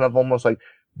whole kind of almost like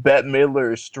Bette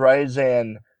Midler,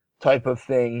 Streisand type of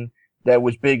thing that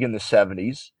was big in the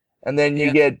 70s. And then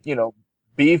you get, you know,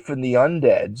 Beef and the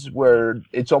Undeads, where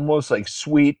it's almost like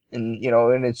Sweet and, you know,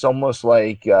 and it's almost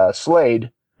like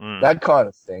Slade, that kind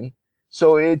of thing.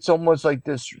 So it's almost like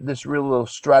this real little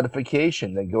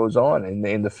stratification that goes on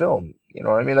in the film. You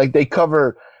know what I mean? Like they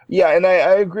cover, and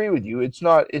I agree with you. It's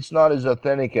not as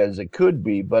authentic as it could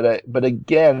be, but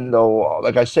again, though,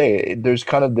 like I say, there's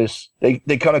kind of this. They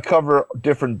kind of cover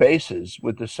different bases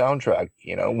with the soundtrack,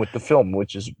 you know, with the film,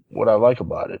 which is what I like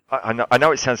about it. I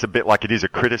know it sounds a bit like it is a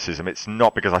criticism. It's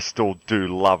not, because I still do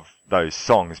love those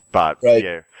songs, but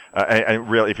yeah. And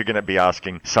really, if you're going to be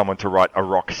asking someone to write a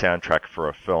rock soundtrack for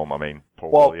a film, I mean,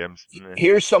 Paul Williams.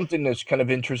 Here's something that's kind of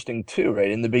interesting too,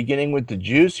 right? In the beginning with the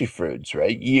Juicy Fruits,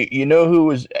 right? You know who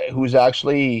was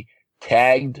actually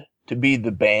tagged to be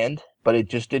the band, but it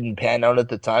just didn't pan out at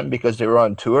the time because they were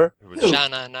on tour? Sha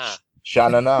Na Na. Sha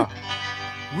Na Na.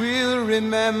 We'll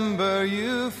remember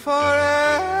you forever,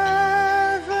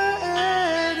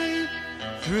 Eddie.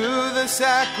 Through the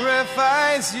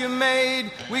sacrifice you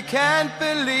made, we can't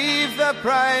believe the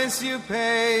price you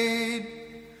paid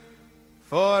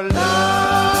for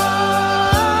love.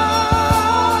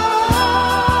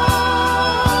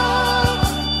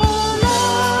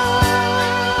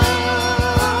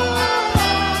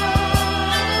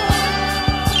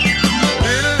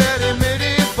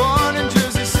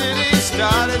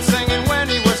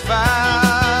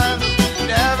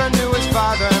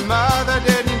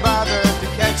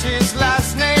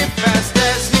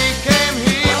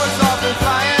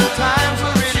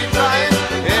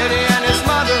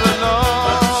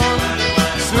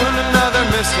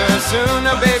 Soon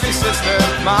a baby sister,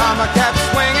 Mama kept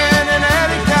swinging and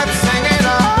Eddie kept singing.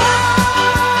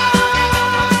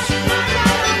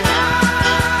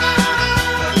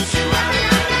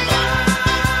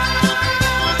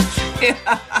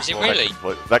 Is it really?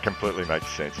 That completely makes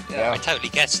sense. Yeah, I totally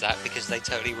guessed that because they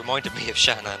totally reminded me of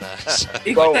Sha Na Na. So.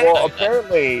 Well,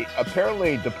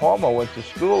 apparently De Palma went to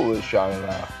school with Sha Na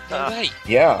Na. No way.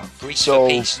 Yeah. Grease for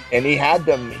peace. And he had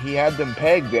them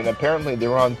pegged, and apparently they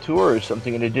were on tour or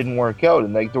something, and it didn't work out.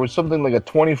 And like there was something like a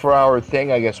 24-hour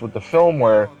thing, I guess, with the film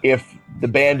where if the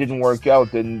band didn't work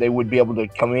out, then they would be able to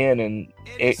come in, and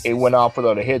it went off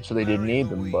without a hit, so they didn't need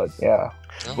them. But yeah.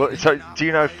 Well, so do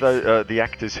you know if the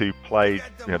actors who played,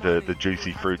 you know, the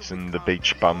Juicy Fruits and the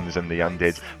Beach Bums and the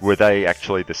Undeads, were they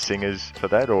actually the singers for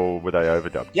that, or were they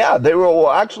overdubbed? Yeah, they were.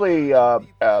 Well, actually,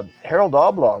 Harold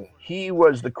Oblong, he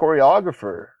was the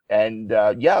choreographer, and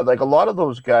like a lot of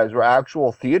those guys were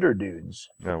actual theater dudes.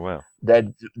 Oh wow.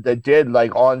 That did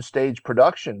like on stage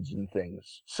productions and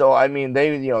things. So I mean,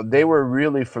 they were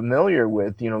really familiar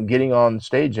with, you know, getting on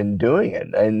stage and doing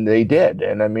it, and they did.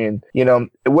 And I mean, you know,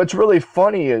 what's really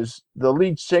funny is the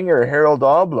lead singer Harold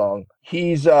Oblong.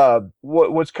 He's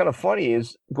what's kind of funny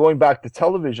is going back to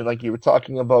television, like you were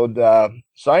talking about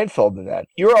Seinfeld and that.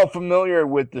 You're all familiar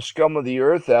with the Scum of the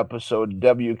Earth episode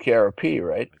WKRP,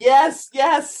 right? Yes.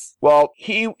 Well,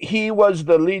 he was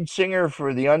the lead singer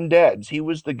for the Undeads. He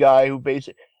was the guy who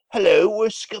basically, hello, we're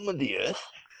Scum of the Earth.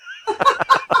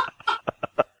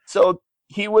 So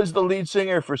he was the lead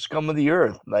singer for Scum of the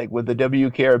Earth, like with the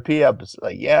WKRP episode.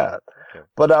 Like, yeah. Okay.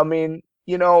 But I mean,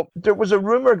 you know, there was a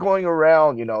rumor going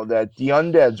around, you know, that the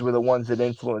Undeads were the ones that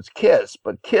influenced Kiss,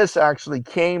 but Kiss actually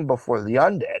came before the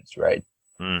Undeads, right?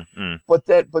 Mm-hmm. But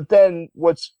then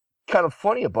what's kind of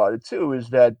funny about it too is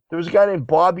that there was a guy named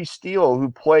Bobby Steele who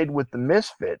played with the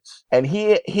Misfits, and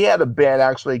he had a band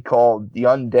actually called the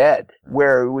Undead,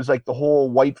 where it was like the whole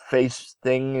white face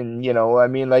thing, and you know, I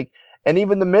mean, like, and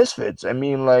even the Misfits, I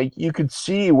mean, like, you could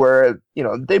see where, you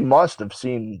know, they must have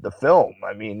seen the film.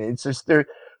 I mean, it's just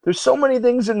there's so many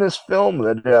things in this film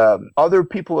that other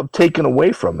people have taken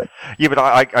away from it. Yeah, but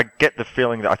I get the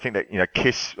feeling that I think that, you know,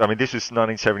 Kiss, I mean, this was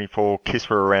 1974, Kiss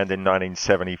were around in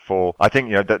 1974. I think,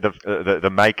 you know,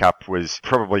 the makeup was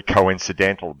probably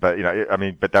coincidental, but, you know, I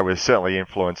mean, but they were certainly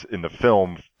influenced in the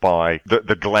film by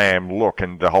the glam look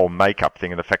and the whole makeup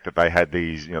thing, and the fact that they had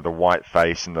these, you know, the white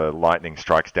face and the lightning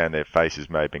strikes down their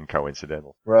faces may have been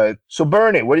coincidental. Right. So,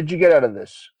 Bernie, what did you get out of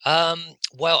this?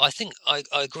 Well, I think I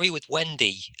agree with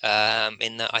Wendy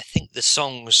in that I think the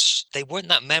songs, they weren't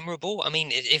that memorable. I mean,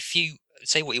 if you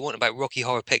say what you want about Rocky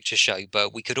Horror Picture Show,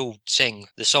 but we could all sing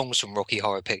the songs from Rocky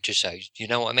Horror Picture Show. You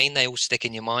know what I mean? They all stick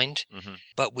in your mind. Mm-hmm.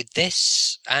 But with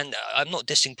this, and I'm not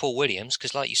dissing Paul Williams,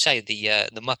 because like you say,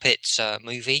 the Muppets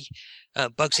movie,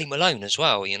 Bugsy Malone as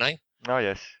well, you know? Oh,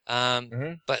 yes.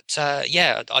 But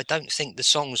yeah, I don't think the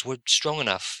songs were strong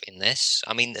enough in this.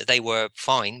 I mean, they were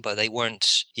fine, but they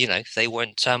weren't, you know, they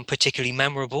weren't particularly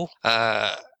memorable.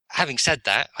 Having said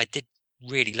that, I did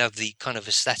really love the kind of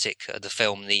aesthetic of the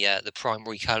film, the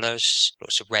primary colours,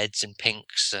 lots of reds and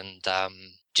pinks, and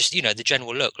just, you know, the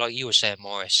general look, like you were saying,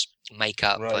 Morris,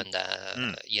 makeup, right. And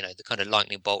you know, the kind of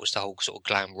lightning bolts, the whole sort of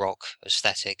glam rock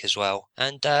aesthetic as well.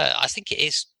 And I think it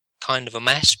is kind of a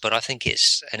mess, but I think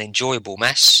it's an enjoyable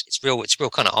mess. It's real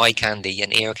kind of eye candy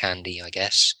and ear candy, I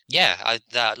guess. Yeah,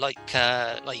 like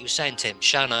you were saying, Tim,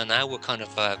 Sha Na Na were kind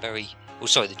of very. Oh,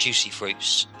 sorry, the Juicy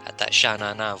Fruits had that Sha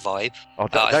Na Na vibe. I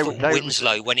thought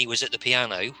Winslow, when he was at the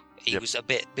piano, he was a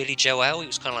bit Billy Joel. He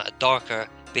was kind of like a darker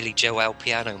Billy Joel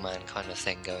piano man kind of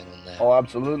thing going on there. Oh,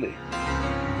 absolutely.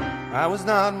 I was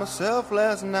not myself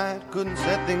last night, couldn't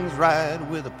set things right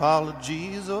with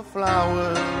apologies or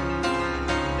flowers.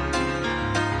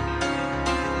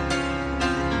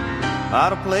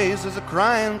 Out of place as a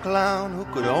crying clown who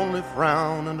could only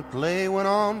frown, and the play went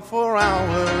on for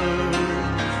hours.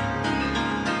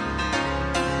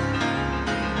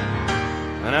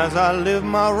 And as I lived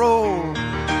my role,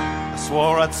 I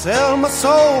swore I'd sell my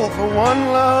soul for one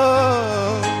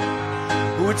love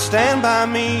who would stand by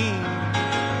me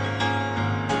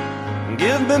and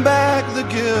give me back the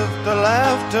gift of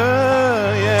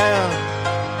laughter, yeah.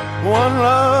 One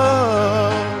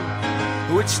love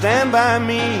who would stand by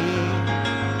me.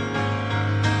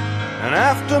 And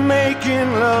after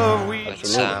making love, we...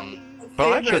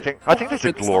 But I think that's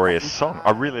a glorious song. I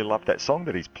really love that song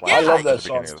that he's playing. Yeah, I love that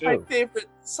song too. My favorite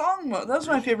song, that was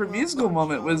my favorite musical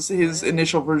moment, was his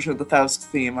initial version of the Faust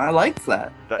theme. I liked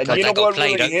that. And you know what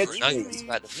really hits me?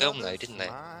 Throughout the film, though, didn't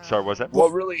they? Sorry, was that?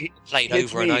 What really played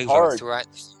hits over me and over hard. throughout.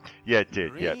 Yeah, it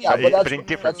did. Yeah, but in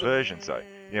different versions, though.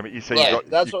 Yeah, but you say right.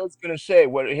 That's what I was going to say.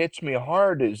 What hits me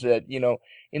hard is that, you know,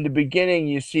 in the beginning,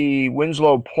 you see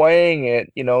Winslow playing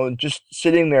it, you know, just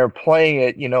sitting there playing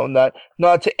it, you know, not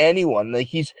to anyone. Like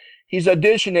he's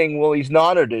auditioning. Well, he's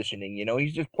not auditioning, you know,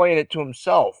 he's just playing it to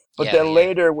himself. But then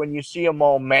later, when you see him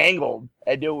all mangled,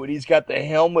 he's got the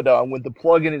helmet on with the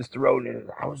plug in his throat, and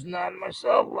I was not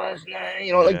myself last night,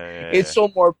 you know, like it's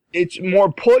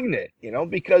more poignant, you know,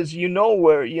 because you know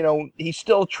where, you know, he's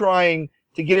still trying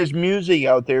to get his music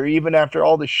out there even after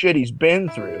all the shit he's been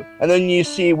through. And then you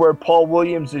see where Paul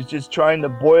Williams is just trying to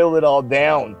boil it all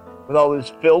down with all his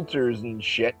filters and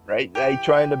shit, right? Like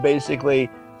trying to basically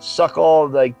suck all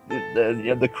like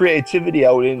the creativity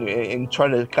out in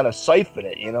trying to kind of siphon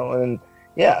it, you know. And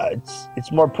yeah,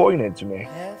 it's more poignant to me.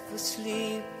 Half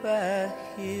asleep, I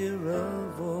hear a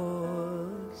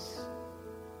voice.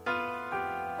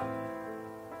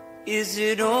 Is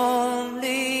it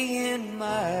only in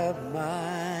my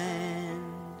mind?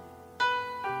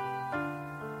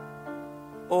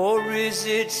 Or is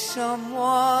it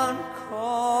someone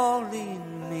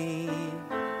calling me?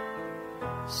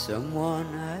 Someone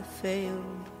I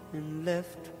failed and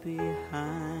left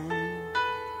behind.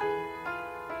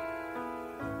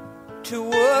 To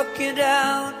work it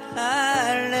out,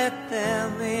 I let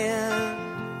them in.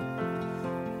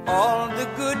 All the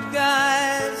good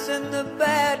guys and the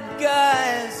bad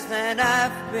guys that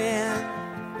I've been.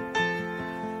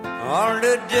 All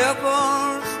the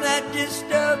devils that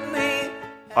disturb me.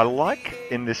 I like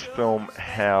in this film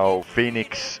how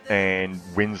Phoenix and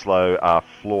Winslow are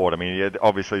flawed. I mean,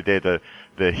 obviously they're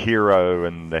the hero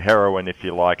and the heroine, if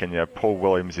you like, and, you know, Paul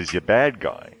Williams is your bad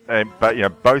guy. But, you know,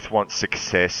 both want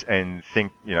success and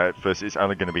think, you know, at first it's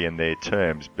only going to be in their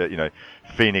terms. But, you know,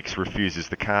 Phoenix refuses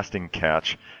the casting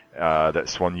couch that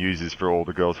Swan uses for all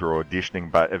the girls who are auditioning,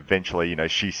 but eventually, you know,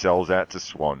 she sells out to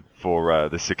Swan for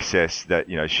the success that,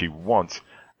 you know, she wants.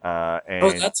 Oh,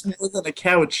 that's more than a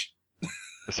couch.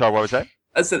 Sorry, what was that?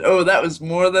 I said, oh, that was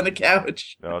more than a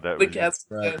couch. Oh, that the was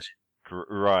casting couch.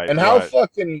 Right. And how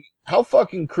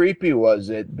fucking creepy was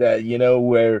it that, you know,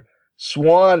 where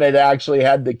Swan had actually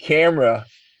had the camera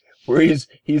where he's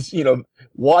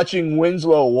watching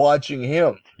Winslow watching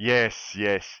him. Yes.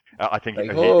 I think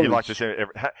Like, he liked to say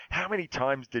how many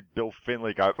times did Bill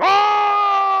Finley go,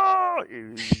 "Oh!"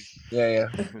 Yeah.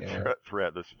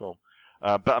 throughout this film.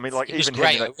 But I mean, like, It was even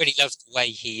great. him, I really loved the way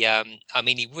he.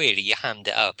 He really hammed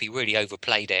it up. He really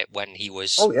overplayed it when he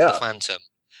was yeah. the Phantom,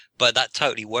 but that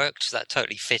totally worked. That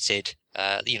totally fitted.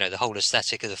 The whole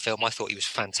aesthetic of the film. I thought he was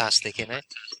fantastic in it.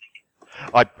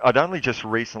 I'd only just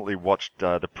recently watched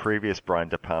the previous Brian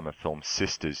De Palma film,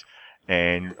 Sisters,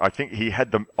 and I think he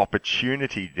had the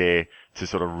opportunity there to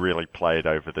sort of really play it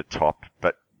over the top.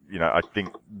 But, I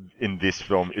think in this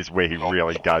film is where he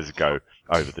really does go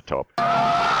over the top.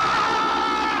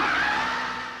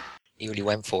 He really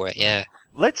went for it, yeah.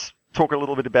 Let's talk a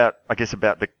little bit about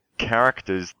the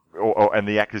characters and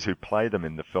the actors who play them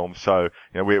in the film. So,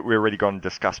 we're already going to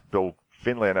discuss Bill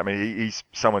Finley, and I mean, he's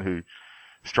someone who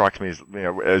strikes me as,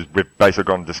 as we've basically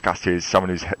gone and discussed here, is someone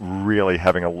who's really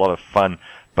having a lot of fun.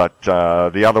 But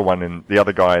the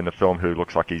other guy in the film who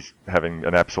looks like he's having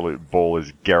an absolute ball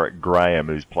is Garrett Graham,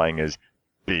 who's playing as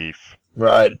Beef.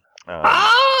 Right.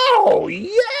 Oh,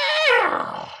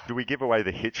 yeah! Do we give away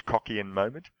the Hitchcockian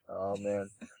moment? Oh, man.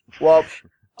 Well,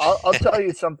 I'll tell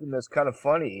you something that's kind of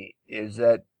funny, is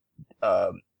that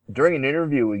during an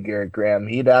interview with Garrett Graham,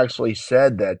 he'd actually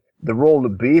said that the role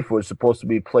of Beef was supposed to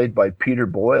be played by Peter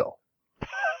Boyle.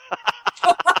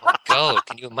 Oh, God,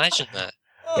 can you imagine that?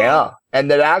 Yeah,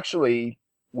 and that actually,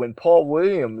 when Paul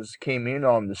Williams came in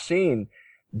on the scene,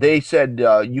 they said,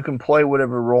 you can play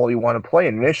whatever role you want to play.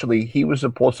 And initially, he was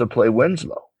supposed to play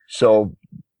Winslow. So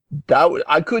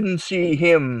I couldn't see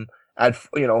him at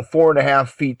 4.5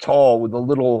 feet tall with a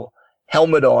little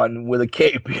helmet on with a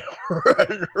cape.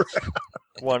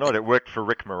 Why not? It worked for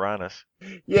Rick Moranis.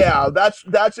 Yeah,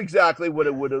 that's exactly what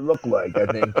it would have looked like, I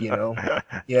think,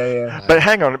 Yeah. But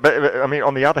hang on, I mean,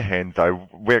 on the other hand, though,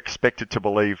 we're expected to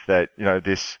believe that,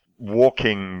 this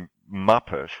walking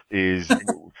Muppet is,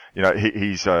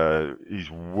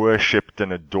 he's worshipped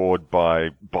and adored by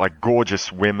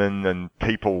gorgeous women, and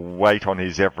people wait on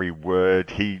his every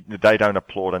word. They don't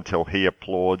applaud until he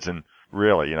applauds, and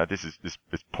really, this is this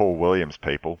Paul Williams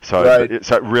people. So, right.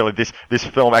 So really, this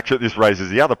film actually this raises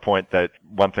the other point that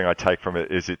one thing I take from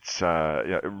it is it's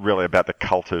really about the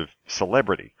cult of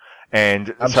celebrity.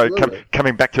 And Absolutely. So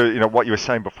coming back to what you were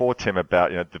saying before, Tim,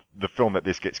 about the film that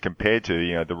this gets compared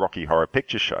to, the Rocky Horror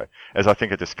Picture Show. As I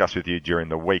think I discussed with you during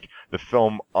the week, the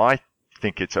film I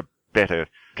think it's a better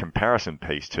comparison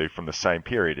piece to from the same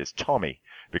period is Tommy,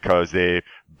 because they're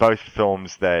both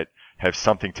films that have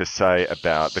something to say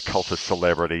about the cult of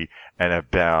celebrity and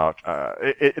about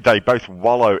they both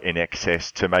wallow in excess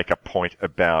to make a point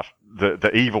about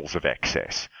the evils of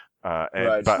excess.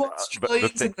 Right. But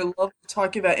Australians and they love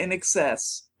talking about in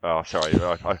excess. Oh, sorry,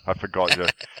 I forgot.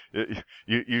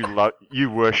 You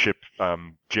worship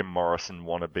Jim Morrison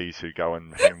wannabes who go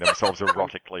and hang themselves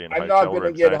erotically in I'm hotel not going to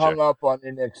rooms. get hung up on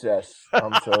in excess.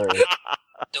 I'm sorry.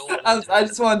 I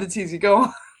just wanted to tease you. Go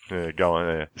on. Yeah, go on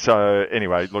there. So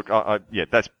anyway, look,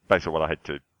 that's basically what I had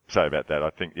to say about that. I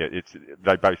think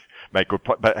they both make good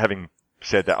point. But having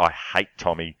said that, I hate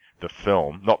Tommy the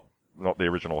film, not the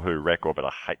original Who record, but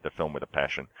I hate the film with a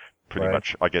passion. Pretty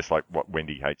much, I guess, like what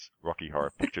Wendy hates Rocky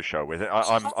Horror Picture Show with.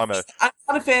 I'm not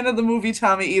a fan of the movie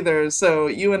Tommy either. So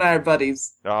you and I are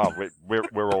buddies. Oh,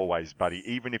 we're always buddy,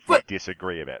 even if we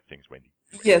disagree about things, Wendy.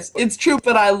 Yes, it's true,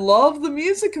 but I love the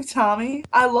music of Tommy.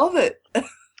 I love it.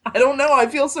 I don't know. I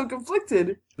feel so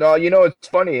conflicted. No, it's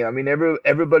funny. I mean,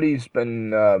 everybody's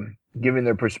been giving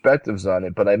their perspectives on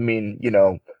it, but I mean,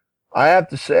 I have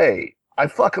to say, I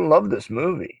fucking love this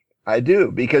movie. I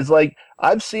do, because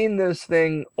I've seen this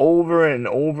thing over and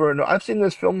over, and I've seen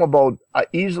this film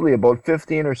easily about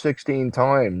 15 or 16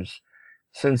 times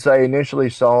since I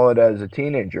initially saw it as a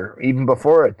teenager, even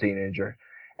before a teenager.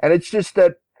 And it's just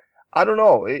that, I don't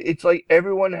know, it's like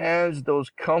everyone has those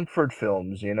comfort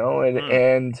films,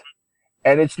 and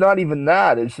it's not even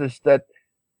that. It's just that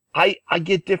I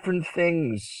get different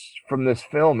things from this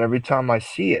film every time I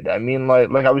see it. I mean,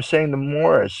 like I was saying to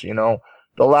Morris,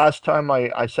 the last time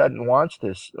I sat and watched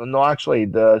this, no, actually,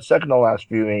 the second to last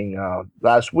viewing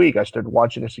last week, I started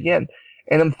watching this again,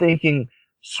 and I'm thinking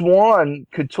Swan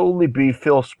could totally be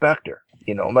Phil Spector,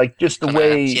 just the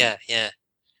way. Yeah.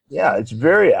 Yeah, it's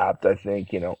very apt, I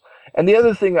think, And the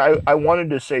other thing I wanted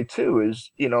to say too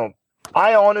is,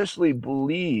 I honestly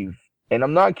believe, and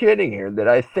I'm not kidding here, that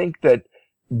I think that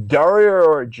Dario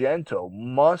Argento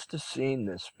must have seen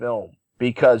this film.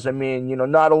 Because, I mean,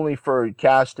 not only for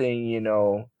casting,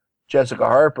 Jessica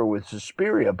Harper with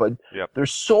Suspiria, but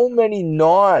there's so many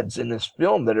nods in this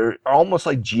film that are almost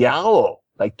like giallo.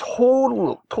 Like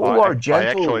total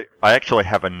Argento. I actually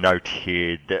have a note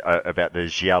here about the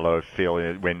giallo feel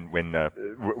when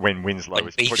Winslow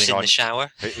was putting on the shower.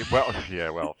 Well,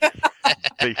 yeah, well,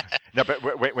 no,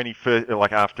 but when he first,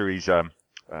 like after he's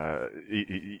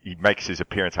he makes his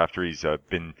appearance after he's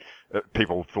been,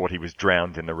 people thought he was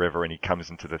drowned in the river, and he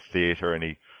comes into the theater,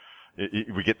 and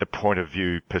we get the point of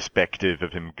view perspective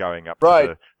of him going up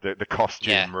to the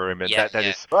costume room, and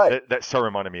that so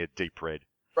reminded me of Deep Red.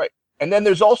 Right. And then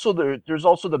there's also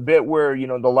the bit where, you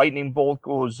know, the lightning bolt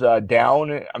goes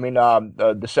down. I mean,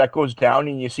 the set goes down,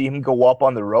 and you see him go up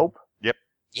on the rope. Yep.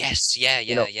 Yes. Yeah.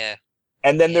 Yeah.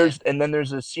 And then there's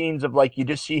the scenes of, like, you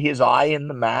just see his eye in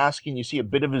the mask, and you see a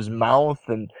bit of his mouth,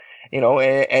 and you know,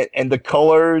 and the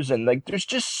colors, and like there's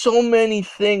just so many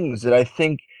things that I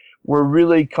think were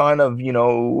really kind of, you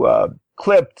know,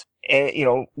 clipped, and you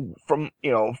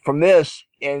know, from this.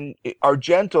 And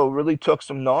Argento really took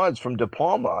some nods from De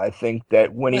Palma, I think,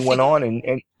 that when he went on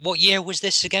and what year was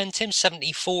this again, Tim?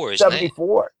 74, isn't it?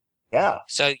 74. Yeah.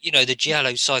 So, you know, the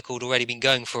giallo cycle had already been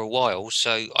going for a while,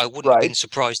 so I wouldn't have been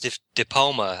surprised if De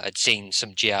Palma had seen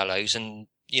some giallos and,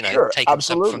 you know, taken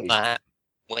something from that,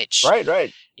 which,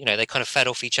 you know, they kind of fed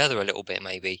off each other a little bit,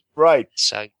 maybe. Right.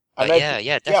 So, but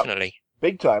yeah, definitely.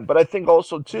 Big time. But I think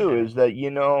also, too, is that,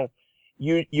 you know,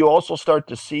 you also start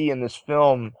to see in this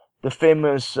film the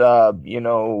famous,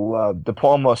 De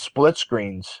Palma split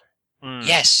screens.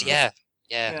 Yes, yeah.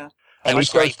 And he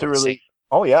starts to really,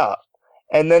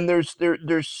 and then there's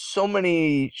so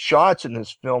many shots in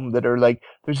this film that are like,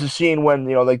 there's a scene when,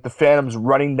 you know, like the Phantom's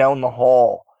running down the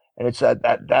hall, and it's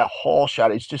that hall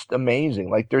shot. It's just amazing.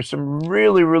 Like there's some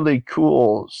really, really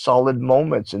cool, solid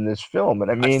moments in this film. And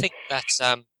I mean, I think that's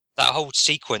that whole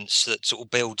sequence that sort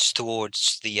of builds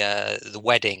towards the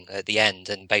wedding at the end,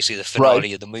 and basically the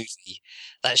finale of the movie.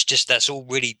 That's all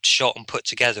really shot and put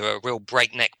together at a real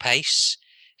breakneck pace.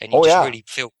 And you just really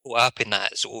feel caught up in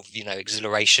that sort of, you know,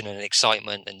 exhilaration and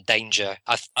excitement and danger.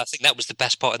 I think that was the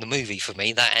best part of the movie for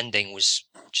me. That ending was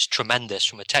just tremendous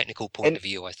from a technical point of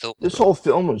view, I thought. This whole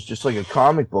film was just like a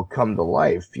comic book come to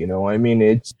life, you know? I mean,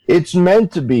 it's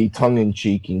meant to be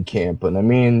tongue-in-cheek and camp. And I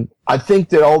mean, I think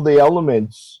that all the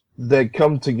elements that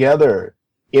come together,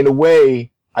 in a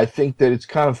way, I think that it's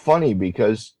kind of funny,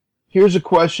 because here's a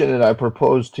question that I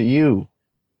propose to you.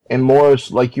 And Morris,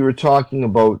 like you were talking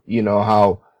about, you know,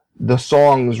 how the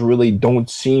songs really don't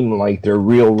seem like they're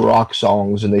real rock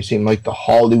songs, and they seem like the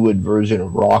Hollywood version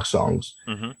of rock songs.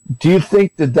 Mm-hmm. Do you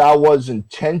think that was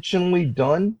intentionally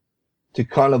done to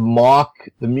kind of mock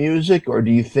the music, or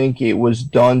do you think it was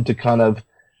done to kind of,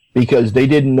 because they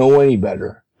didn't know any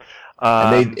better?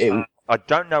 I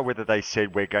don't know whether they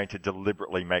said we're going to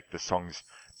deliberately make the songs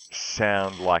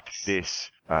sound like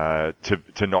this to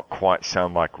not quite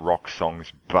sound like rock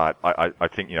songs, but I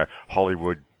think, you know,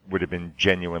 Hollywood would have been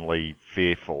genuinely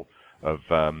fearful of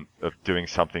doing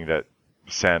something that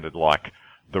sounded like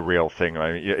the real thing.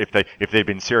 I mean, if they'd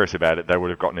been serious about it, they would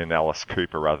have gotten in Alice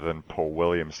Cooper rather than Paul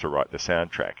Williams to write the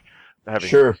soundtrack.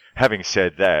 Having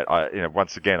said that,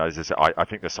 once again, I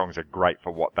think the songs are great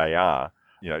for what they are.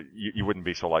 You know, you wouldn't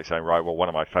be sort of like saying, right, well, one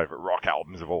of my favorite rock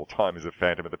albums of all time is the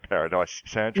Phantom of the Paradise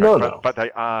soundtrack. But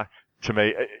they are, to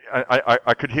me,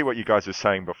 I could hear what you guys were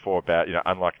saying before about, you know,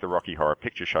 unlike the Rocky Horror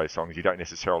Picture Show songs, you don't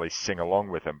necessarily sing along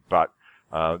with them, but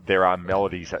there are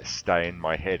melodies that stay in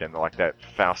my head, and like that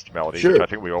Faust melody, which I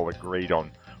think we all agreed on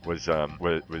was a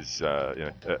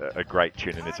great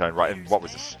tune in its own right. And what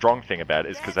was the strong thing about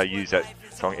it is because they use that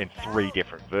song in 3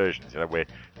 different versions. You know,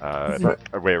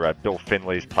 where Bill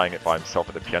Finley is playing it by himself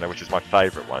at the piano, which is my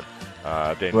favourite one.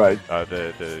 Then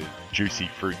the Juicy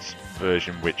Fruits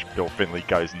version, which Bill Finley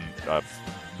goes and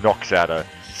knocks out a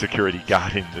security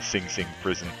guard in the Sing Sing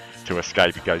prison to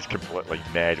escape. He goes completely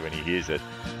mad when he hears it.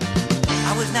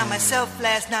 I was not myself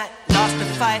last night, lost the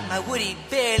fight, my Woody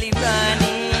barely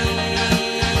running.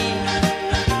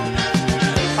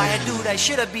 By a dude I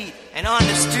should have beat, and on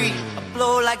the street, a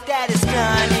blow like that is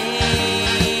stunning.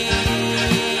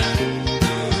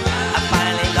 I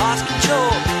finally lost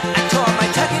control, I tore my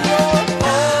tuck and roll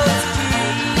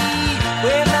upholstery,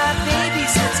 where my baby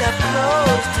sits up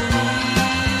close to me.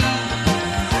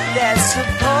 That's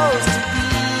supposed to be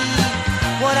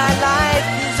what our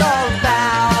life is all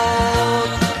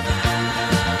about.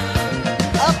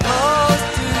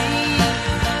 Upholstery,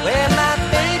 where my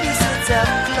baby sits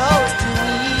up close to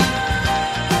me.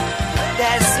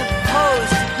 That's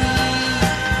supposed to be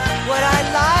what our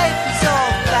life is all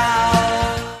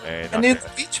about. And it's the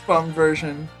Beach Bum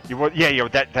version.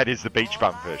 That is the Beach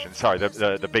Bum version. Sorry,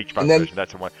 the Beach Bum version.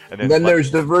 That's the one. And then there's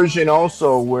the version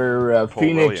also where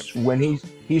Phoenix, Williams, when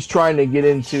he's trying to get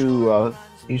into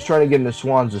he's trying to get into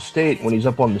Swan's estate when he's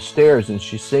up on the stairs and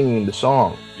she's singing the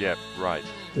song. Yeah, right.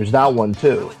 There's that one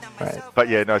too, right? But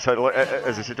yeah, no. So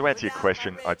as I said, to answer your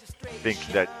question, I think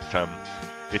that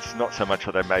it's not so much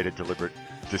that they made a deliberate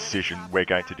decision. We're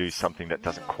going to do something that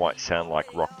doesn't quite sound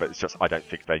like rock, but it's just I don't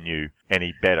think they knew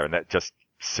any better, and that just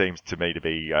seems to me to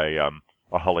be a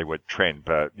Hollywood trend.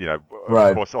 But you know,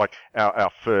 right. Of course, like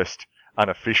our first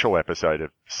unofficial episode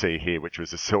of See Here, which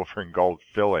was a silver and gold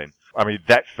fill-in. I mean,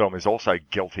 that film is also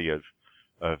guilty of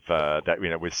that, you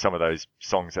know, with some of those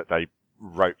songs that they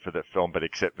wrote for the film, but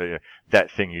except That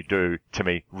Thing You Do, to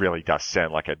me, really does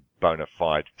sound like a bona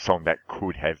fide song that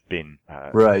could have been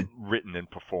written and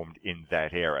performed in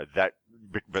that era.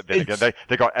 But then again,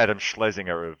 they got Adam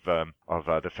Schlesinger of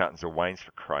the Fountains of Wayne,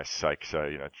 for Christ's sake. So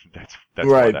you know that's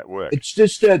why that worked. It's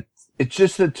just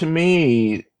that to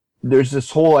me, there's this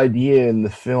whole idea in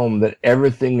the film that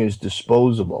everything is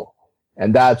disposable,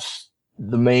 and that's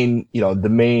the main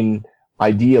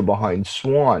idea behind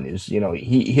Swan is, you know,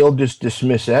 he'll just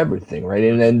dismiss everything, right?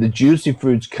 And then the Juicy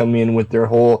Fruits come in with their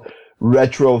whole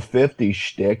retro 50s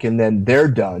shtick, and then they're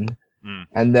done.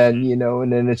 And then, you know,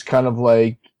 and then it's kind of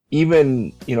like,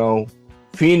 even, you know,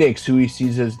 Phoenix, who he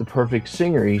sees as the perfect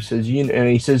singer, he says, you know, and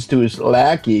he says to his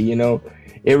lackey, you know,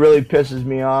 it really pisses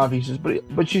me off. He says,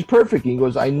 but she's perfect. He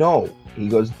goes, I know. He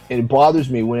goes, and it bothers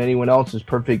me when anyone else is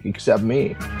perfect except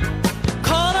me.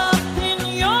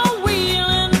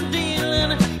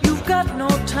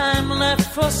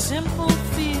 For simple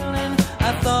feeling,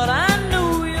 I thought I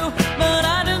knew you, but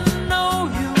I didn't know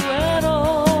you at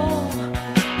all.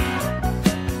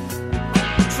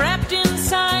 Trapped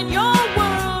inside your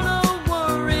world of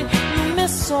worry, you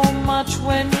miss so much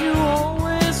when you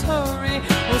always hurry.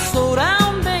 Well, slow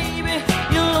down, baby,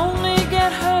 you'll only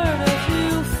get hurt if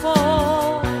you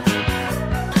fall.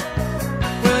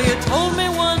 Well, you told me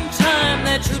one time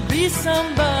that you'd be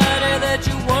somebody, that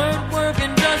you weren't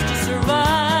working just to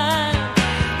survive.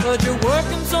 But you're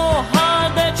working so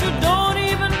hard that you don't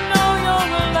even know you're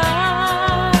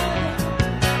alive.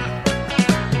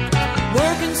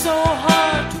 Working so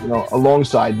hard, you know,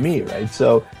 alongside me, right?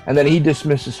 So, and then he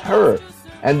dismisses her,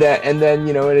 and then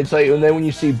you know, and it's like, and then when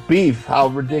you see Beef, how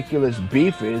ridiculous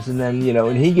Beef is, and then, you know,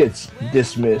 and he gets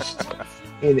dismissed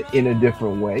in a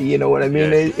different way. You know what I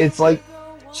mean? Yes. It's like,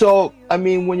 so I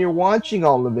mean, when you're watching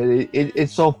all of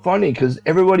it's so funny because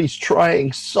everybody's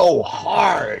trying so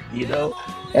hard, you know.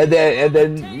 And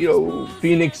then, you know,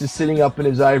 Phoenix is sitting up in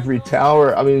his ivory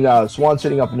tower. I mean, Swan's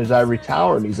sitting up in his ivory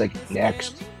tower, and he's like,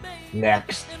 next, you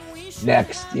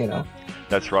know.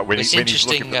 That's right. It's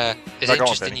interesting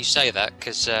you say that,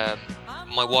 because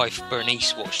my wife,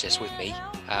 Bernice, watched this with me,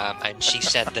 and she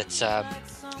said that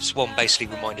Swan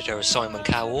basically reminded her of Simon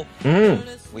Cowell.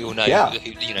 We all know,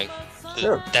 you know,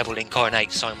 the devil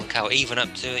incarnate Simon Cowell, even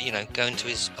up to, you know, going to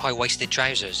his high-waisted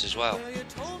trousers as well.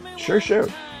 Sure.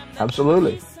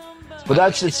 Absolutely. But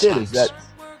that's just it, is that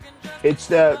it's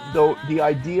the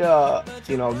idea,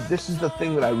 you know, this is the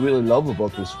thing that I really love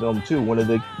about this film too. One of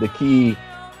the key,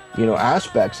 you know,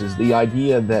 aspects is the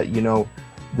idea that, you know,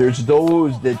 there's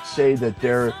those that say that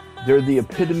they're the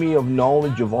epitome of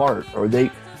knowledge of art, or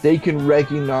they can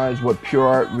recognize what pure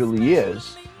art really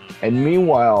is. And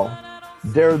meanwhile,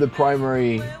 they're the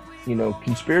primary, you know,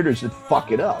 conspirators that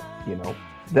fuck it up, you know.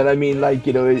 That, I mean, like,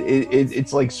 you know,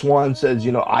 it's like Swan says,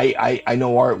 you know, I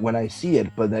know art when I see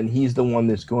it, but then he's the one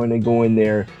that's going to go in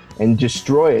there and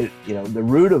destroy it. You know, the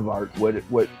root of art,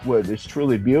 what is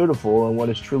truly beautiful and what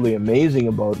is truly amazing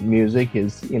about music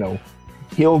is, you know,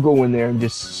 he'll go in there and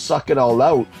just suck it all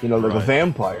out, you know, like a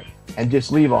vampire, and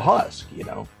just leave a husk, you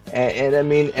know. And I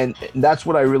mean, and that's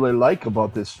what I really like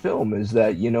about this film is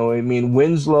that, you know, I mean,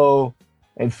 Winslow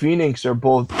and Phoenix are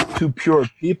both two pure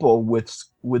people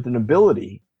with an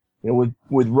ability, you know,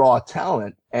 with raw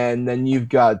talent. And then you've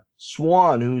got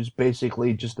Swan, who's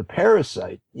basically just a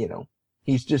parasite, you know.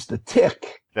 He's just a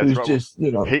tick. That's who's right. just,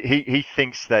 you know. He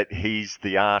thinks that he's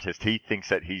the artist. He thinks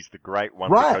that he's the great one.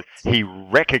 Right. Because he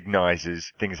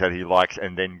recognizes things that he likes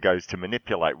and then goes to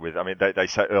manipulate with. I mean, they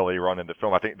say earlier on in the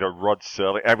film, I think the Rod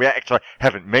Serling, and we actually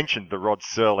haven't mentioned the Rod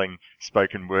Serling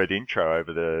spoken word intro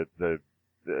over the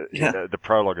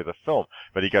prologue of the film,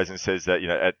 but he goes and says that, you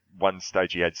know, at one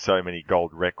stage he had so many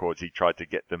gold records he tried to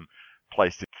get them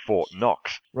placed in Fort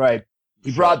Knox. Right.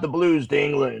 He brought the blues to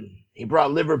England. He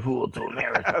brought Liverpool to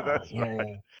America. That's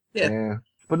right. Yeah.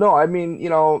 But no, I mean, you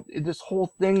know, this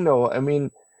whole thing though, I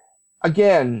mean,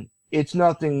 again, it's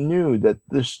nothing new that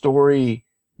the story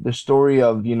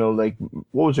of, you know, like,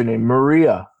 what was her name?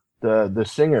 Maria, the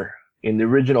singer in the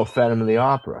original Phantom of the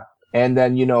Opera. And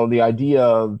then, you know, the idea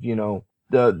of, you know,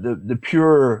 the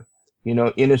pure, you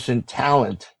know, innocent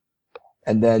talent,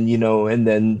 and then, you know, and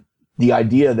then the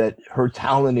idea that her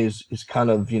talent is kind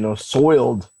of,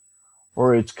 soiled,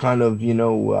 or it's kind of,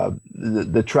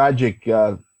 the tragic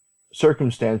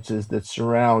circumstances that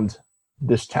surround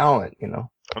this talent,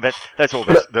 That's all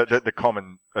the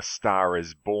common A Star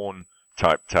Is Born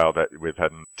type tale that we've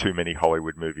had in too many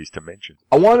Hollywood movies to mention.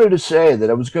 I wanted to say that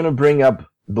I was going to bring up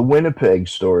the Winnipeg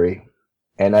story,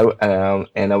 and I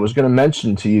was going to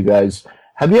mention to you guys,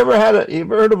 have you ever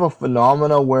heard of a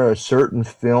phenomena where a certain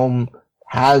film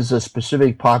has a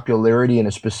specific popularity in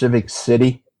a specific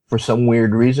city for some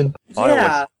weird reason?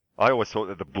 Yeah. I always thought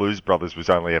that the Blues Brothers was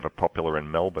only ever popular in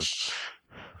Melbourne.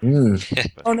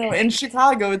 Oh no, in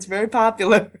Chicago it's very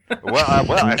popular.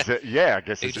 I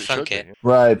guess it should be.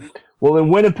 Right. Well, in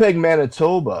Winnipeg,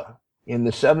 Manitoba, in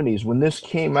the 70s, when this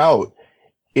came out,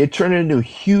 it turned into a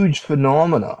huge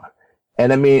phenomena.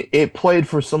 And I mean, it played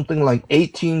for something like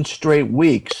 18 straight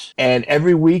weeks. And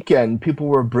every weekend, people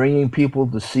were bringing people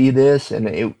to see this, and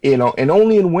and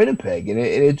only in Winnipeg. And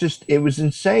it was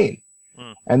insane.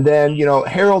 And then,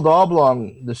 Harold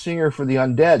Oblong, the singer for the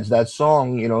Undeads, that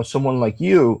song, Someone Like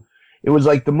You, it was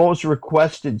like the most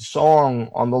requested song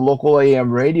on the local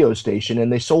AM radio station.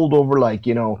 And they sold over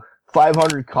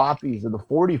 500 copies of the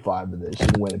 45 of this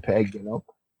in Winnipeg,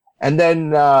 And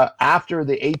then after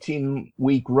the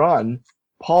 18-week run,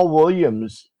 Paul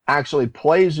Williams actually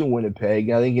plays in Winnipeg,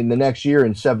 I think in the next year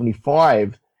in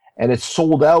 75, and it's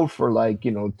sold out for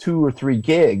 2 or 3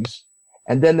 gigs.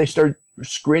 And then they start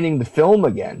screening the film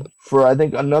again for I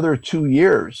think another 2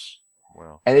 years.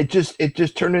 Wow. And it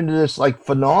just turned into this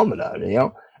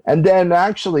phenomenon, And then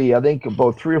actually, I think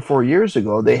about 3 or 4 years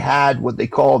ago, they had what they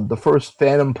called the first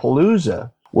Phantom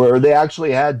Palooza, where they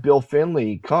actually had Bill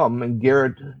Finley come and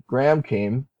Garrett Graham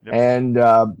came. Yep. And,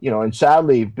 and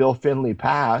sadly, Bill Finley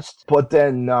passed. But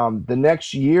then the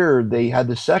next year, they had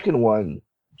the second one.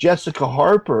 Jessica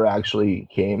Harper actually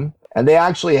came. And they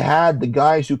actually had the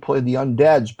guys who played the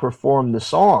Undeads perform the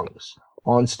songs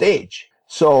on stage.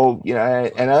 So,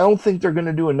 and I don't think they're going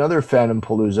to do another Phantom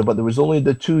Palooza, but there was only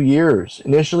the 2 years.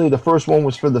 Initially, the first one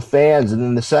was for the fans, and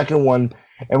then the second one,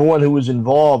 everyone who was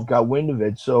involved got wind of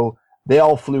it, so they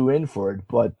all flew in for it.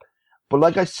 But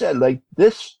like I said,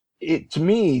 to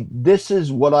me, this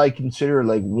is what I consider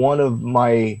one of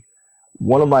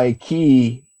my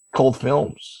key cult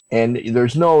films, and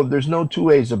there's no two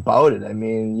ways about it. I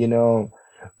mean,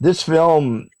 this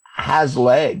film has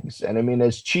legs, and I mean,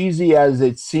 as cheesy as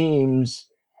it seems,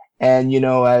 and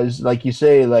as like you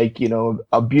say,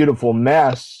 a beautiful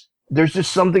mess, there's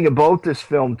just something about this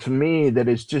film to me that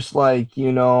is just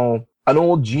an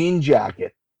old jean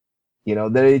jacket,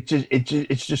 that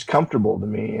it's just comfortable to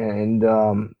me, and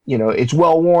it's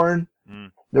well worn.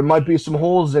 There might be some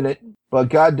holes in it, but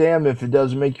goddamn if it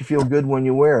doesn't make you feel good when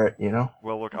you wear it,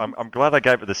 Well, look, I'm glad I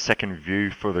gave it the second view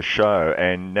for the show,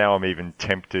 and now I'm even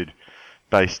tempted,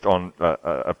 based on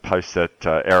a post that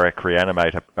Eric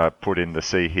Reanimate put in the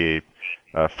See Here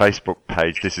Facebook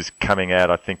page. This is coming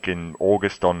out, I think, in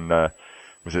August on,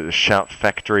 was it the Shout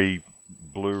Factory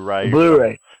Blu-ray?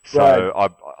 Blu-ray. So,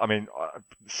 right. I mean,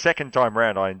 second time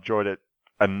round, I enjoyed it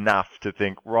enough to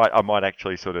think, right, I might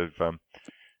actually sort of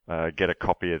get a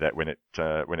copy of that when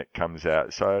it comes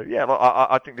out. So yeah,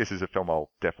 I think this is a film I'll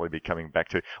definitely be coming back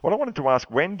to. What I wanted to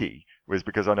ask Wendy was,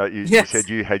 because I know you said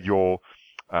you had your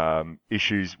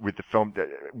issues with the film.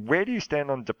 Where do you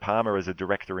stand on De Palma as a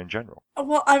director in general?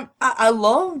 Well, I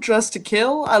love Dress to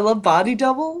Kill. I love Body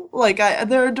Double.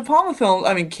 There are De Palma films.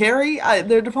 I mean, Carrie.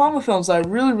 There are De Palma films I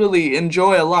really, really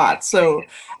enjoy a lot. So,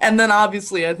 and then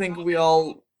obviously, I think we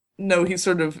all know he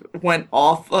sort of went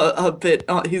off a bit.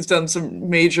 He's done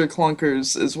some major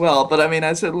clunkers as well. But I mean,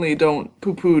 I certainly don't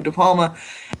poo-poo De Palma.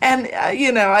 And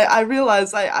I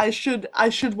realize I should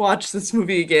watch this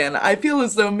movie again. I feel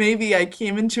as though maybe I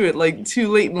came into it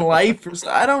too late in life, or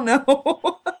so. I don't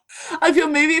know. I feel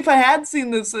maybe if I had seen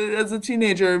this as a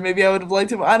teenager, maybe I would have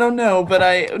liked it. I don't know, but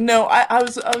I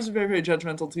was a very, very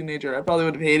judgmental teenager. I probably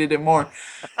would have hated it more.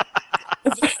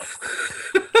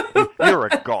 You're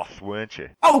a goth, weren't you?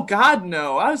 Oh God,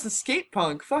 no! I was a skate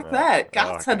punk. Fuck that.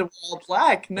 Goths had to wear all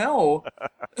black. No.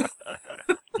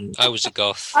 I was a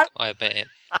goth. I admit it.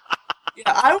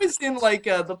 Yeah, I was in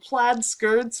the plaid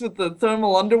skirts with the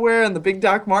thermal underwear and the big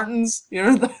Doc Martens.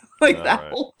 That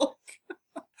right. whole look.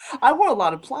 I wore a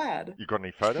lot of plaid. You got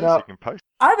any photos you can post?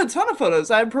 I have a ton of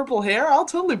photos. I have purple hair. I'll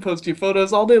totally post you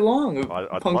photos all day long.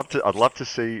 I'd love to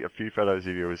see a few photos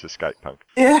of you as a skate punk.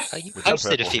 Yeah. You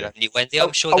posted a few, haven't you, Wendy?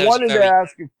 I'm sure I wanted to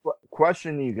ask a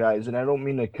question to you guys, and I don't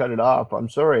mean to cut it off. I'm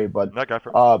sorry, but no, go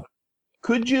for it.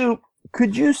 Could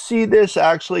you see this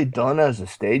actually done as a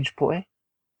stage play?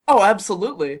 Oh,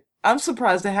 absolutely. I'm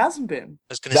surprised it hasn't been.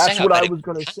 I was going to That's say, what I bet was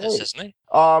going to it say. has, hasn't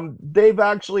it? They've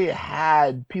actually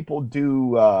had people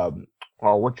do,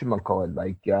 whatchamacallit,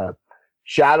 like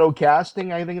shadow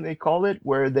casting, I think they call it,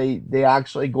 where they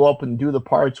actually go up and do the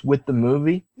parts with the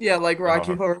movie, Yeah, like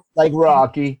Rocky Horror. like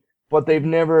Rocky. But they've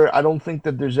never. I don't think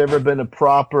that there's ever been a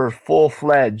proper,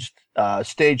 full-fledged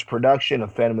stage production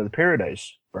of Phantom of the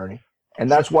Paradise, Bernie. And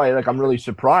that's why, like, I'm really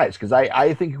surprised because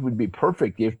I think it would be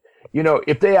perfect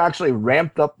if they actually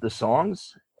ramped up the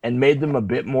songs and made them a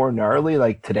bit more gnarly,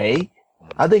 like today.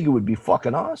 I think it would be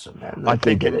fucking awesome, man. I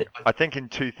think in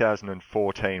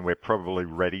 2014 we're probably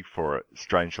ready for it.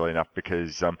 Strangely enough,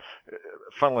 because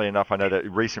funnily enough, I know that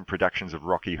recent productions of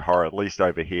Rocky Horror, at least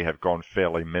over here, have gone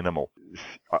fairly minimal.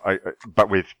 But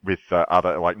with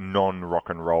other like non-rock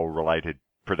and roll related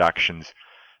productions,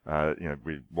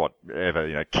 with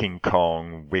whatever, King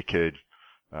Kong, Wicked.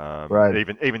 Right.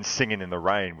 Even Singing in the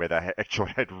Rain, where they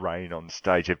actually had rain on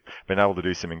stage, have been able to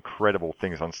do some incredible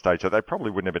things on stage that they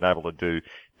probably wouldn't have been able to do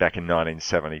back in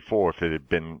 1974 if it had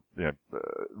been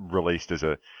released as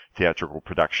a theatrical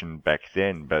production back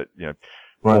then. But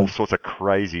all sorts of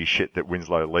crazy shit that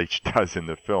Winslow Leach does in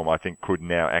the film, I think, could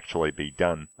now actually be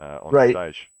done on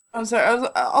stage. I'm sorry.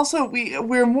 Also,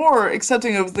 we're more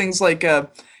accepting of things like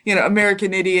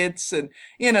American Idiots, and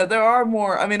there are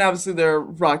more. I mean, obviously there are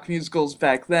rock musicals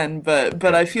back then, but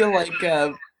I feel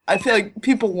like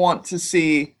people want to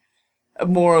see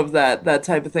more of that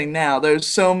type of thing now. There's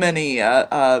so many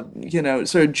sort of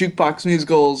jukebox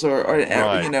musicals or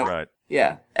Right.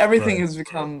 Yeah, everything has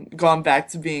gone back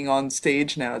to being on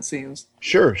stage now, it seems.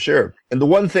 Sure. And the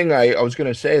one thing I was going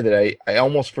to say that I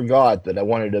almost forgot that I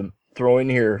wanted to throw in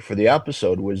here for the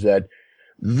episode was that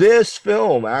this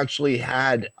film actually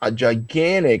had a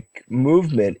gigantic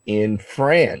movement in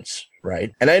France,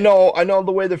 right? And I know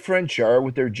the way the French are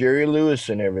with their Jerry Lewis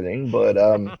and everything, but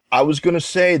I was going to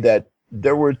say that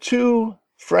there were two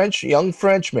young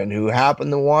Frenchmen who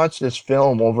happened to watch this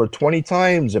film over 20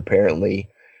 times apparently,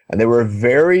 and they were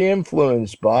very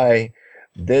influenced by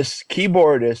this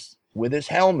keyboardist with his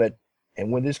helmet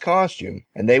and with his costume,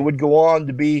 and they would go on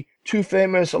to be two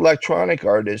famous electronic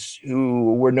artists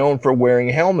who were known for wearing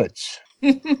helmets.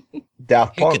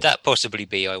 Daft Punk. Who could that possibly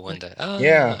be, I wonder?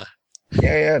 Yeah,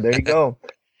 there you go.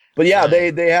 But yeah,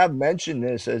 they have mentioned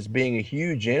this as being a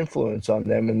huge influence on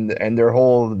them and their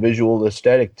whole visual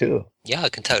aesthetic too. Yeah, I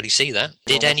can totally see that.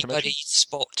 Did anybody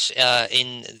spot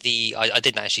in the... I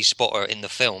didn't actually spot her in the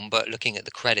film, but looking at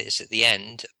the credits at the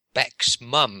end, Beck's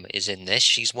mum is in this.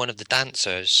 She's one of the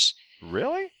dancers.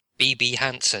 Really? B.B.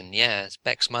 Hansen, yeah, it's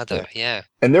Beck's mother, yeah.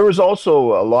 And there was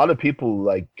also a lot of people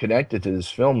like connected to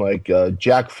this film, like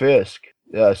Jack Fisk,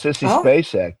 Sissy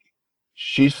Spacek.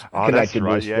 She's connected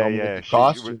to this film with the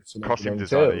costumes and costume everything,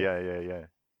 designer, too. yeah.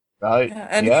 Right. Yeah,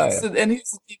 and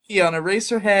he's a DP on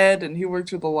Eraserhead, and he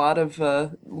worked with a lot of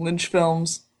Lynch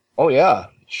films. Oh yeah,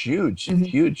 huge.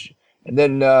 And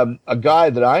then a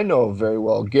guy that I know very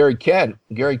well, Gary Kent.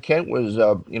 Gary Kent was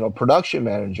production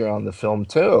manager on the film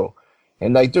too.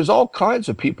 And like, there's all kinds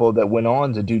of people that went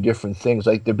on to do different things.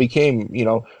 Like, there became,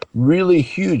 really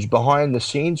huge behind the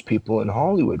scenes people in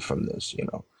Hollywood from this,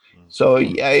 So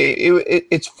yeah,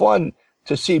 it's fun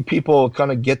to see people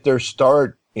kind of get their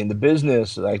start in the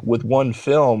business, like with one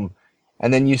film,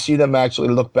 and then you see them actually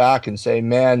look back and say,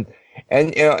 man,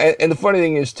 and the funny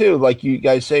thing is too, like you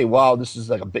guys say, wow, this is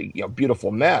like a big,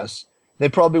 beautiful mess. They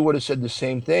probably would have said the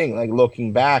same thing, like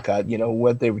looking back at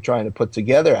what they were trying to put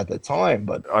together at the time.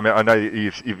 But I mean, I know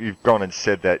you've gone and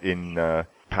said that in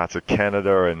parts of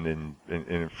Canada and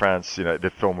in France,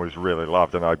 the film was really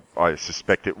loved, and I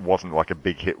suspect it wasn't like a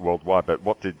big hit worldwide. But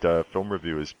what did film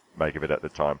reviewers make of it at the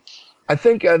time? I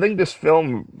think this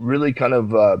film really kind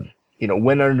of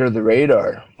went under the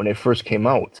radar when it first came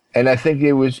out, and I think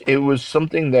it was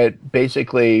something that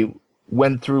basically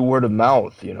went through word of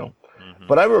mouth,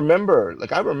 But I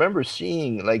remember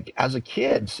seeing, like, as a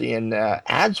kid, seeing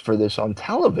ads for this on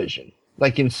television,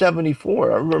 like in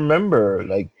 '74. I remember,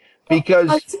 like, because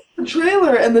I saw the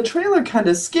trailer, and the trailer kind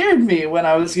of scared me when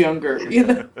I was younger.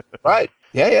 Right?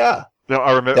 Yeah. No,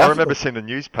 I remember seeing the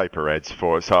newspaper ads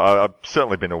for it, so I've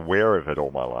certainly been aware of it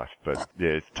all my life. But yeah,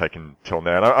 it's taken till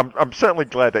now, and I'm certainly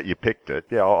glad that you picked it.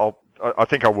 Yeah, I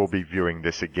think I will be viewing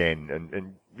this again,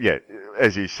 and yeah,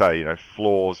 as you say,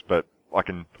 flaws, but I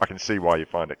can see why you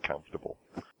find it comfortable.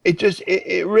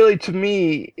 It really, to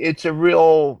me, it's a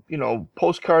real,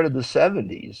 postcard of the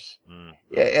 70s.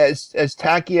 Yeah, as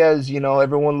tacky as,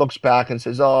 everyone looks back and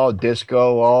says, oh,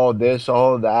 disco, all this,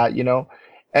 all that,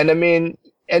 And I mean,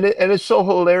 and it's so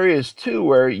hilarious too,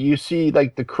 where you see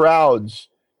like the crowds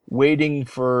waiting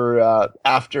for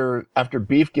after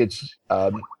Beef gets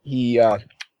he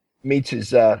meets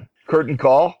his curtain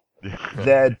call,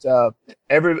 that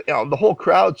the whole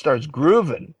crowd starts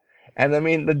grooving. And I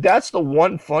mean, that's the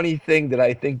one funny thing that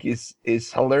I think is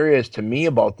hilarious to me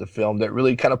about the film that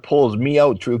really kind of pulls me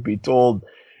out, truth be told,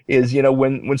 is,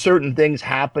 when certain things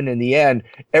happen in the end,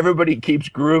 everybody keeps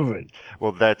grooving.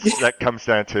 Well, that comes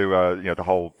down to, the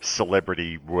whole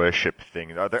celebrity worship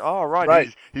thing.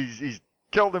 Right. He's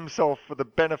killed himself for the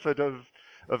benefit of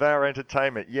our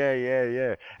entertainment.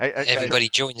 Yeah. Everybody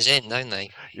joins in, don't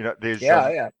they?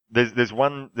 There's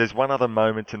one other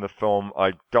moment in the film.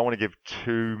 I don't want to give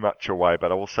too much away, but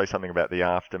I will say something about the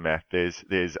aftermath. There's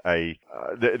an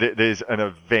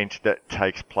event that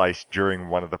takes place during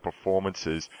one of the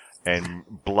performances, and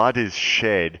blood is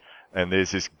shed, and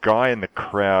there's this guy in the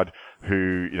crowd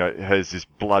who has this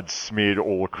blood smeared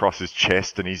all across his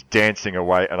chest, and he's dancing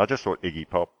away. And I just thought Iggy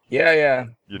Pop. Yeah.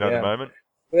 You know the moment.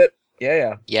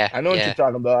 Yeah. I know what you're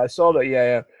talking about. I saw that.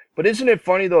 Yeah. But isn't it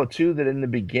funny though too that in the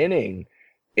beginning,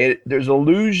 there's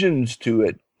allusions to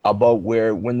it about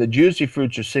when the Juicy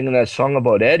Fruits are singing that song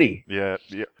about Eddie. Yeah.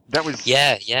 That was.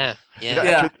 Yeah.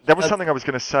 That was something I was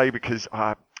going to say, because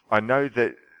I know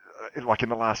that like in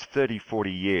the last 30,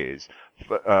 40 years,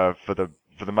 for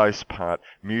the most part,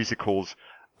 musicals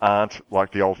aren't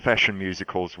like the old-fashioned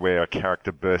musicals where a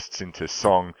character bursts into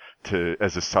song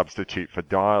as a substitute for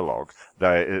dialogue.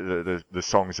 The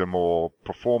songs are more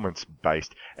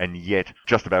performance-based, and yet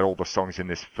just about all the songs in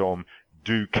this film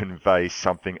do convey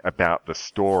something about the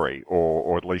story,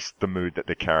 or at least the mood that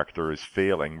the character is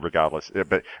feeling, regardless,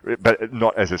 but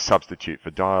not as a substitute for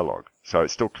dialogue. So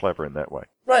it's still clever in that way.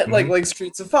 Right, like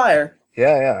Streets of Fire.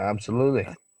 Yeah, absolutely.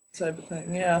 Type of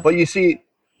thing, yeah. But you see,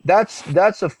 that's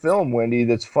a film, Wendy,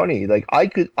 that's funny. Like I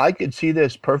could see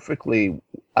this perfectly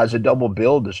as a double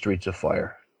bill to Streets of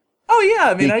Fire. Oh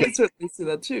yeah, I mean, I can certainly see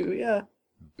that too. Yeah.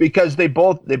 Because they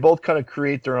both kind of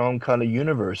create their own kind of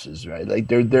universes, right? Like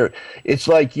they're it's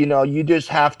like, you just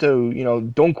have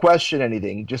to, don't question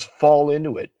anything, just fall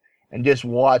into it and just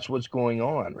watch what's going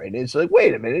on, right? It's like,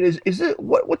 wait a minute, is it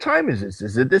what time is this?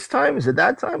 Is it this time? Is it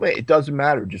that time? It doesn't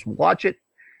matter. Just watch it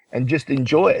and just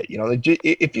enjoy it. Like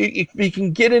if you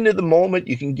can get into the moment,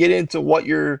 you can get into what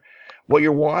you're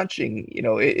watching,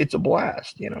 it's a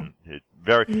blast,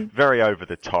 Very, very over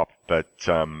the top, but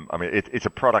I mean, it's a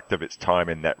product of its time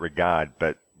in that regard,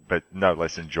 but no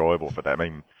less enjoyable for that. I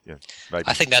mean, maybe.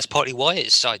 I think that's partly why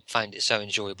I found it so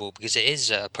enjoyable, because it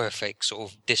is a perfect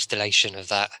sort of distillation of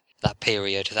that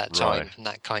period, that time, and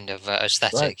that kind of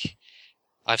aesthetic. Right.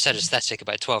 I've said aesthetic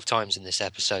about 12 times in this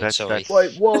episode. Sorry.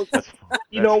 Well,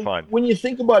 fine. When you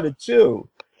think about it too,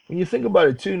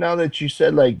 now that you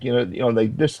said like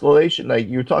distillation, like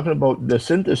you're talking about the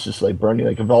synthesis, like Bernie,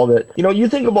 like of all that, you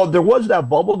think about, there was that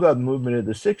bubblegum movement of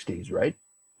the 60s, right?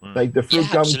 Like the Fruit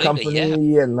Gum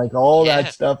Company and like all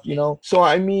that stuff, So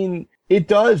I mean, it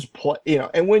does play,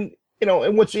 and when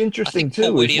and what's interesting too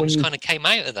Paul is Williams when you kind of came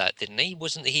out of that, didn't he?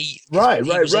 Wasn't he? Right. He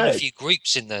was in a few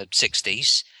groups in the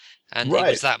 60s, and it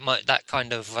was that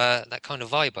kind of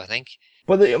vibe, I think.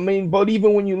 But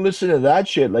even when you listen to that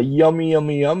shit, like Yummy,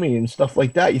 Yummy, Yummy and stuff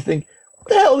like that, you think, what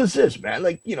the hell is this, man?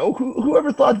 Like,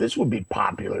 whoever thought this would be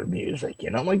popular music?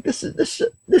 I'm like, this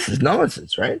is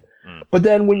nonsense, right? But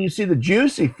then when you see the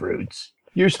Juicy Fruits,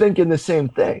 you're thinking the same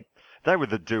thing. They were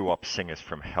the doo-wop singers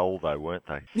from hell, though, weren't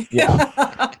they?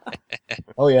 Yeah.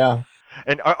 Oh yeah.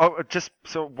 And I just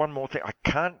one more thing,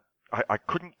 I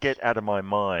couldn't get out of my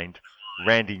mind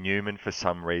Randy Newman for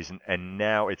some reason, and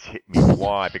now it's hit me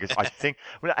why, because I think,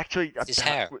 well, actually, his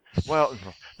hair. Well,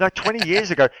 no, 20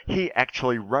 years ago, he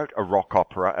actually wrote a rock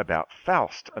opera about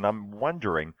Faust, and I'm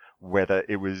wondering whether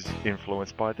it was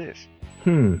influenced by this.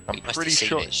 I'm pretty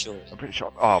sure. I'm pretty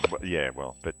sure. Oh, yeah,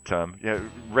 well, but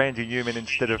Randy Newman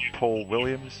instead of Paul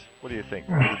Williams. What do you think?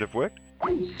 Would it have worked?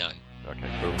 No.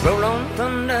 Okay, cool. Roll on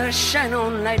thunder, shine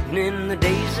on lightning. The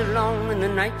days are long and the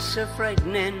nights are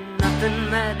frightening.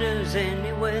 Nothing matters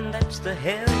anyway, and that's the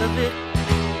hell of it.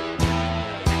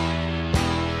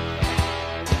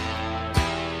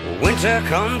 Winter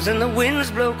comes and the winds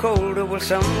blow colder. Well,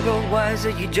 some grow wiser,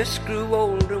 you just grew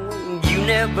older. Well, you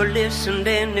never listened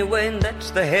anyway, and that's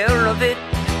the hell of it.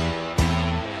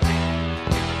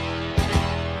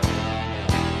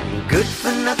 Good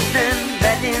for nothing,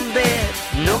 bad in bed.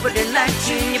 Nobody likes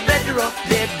you and you're better off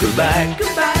dead. Goodbye,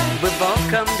 goodbye. We've all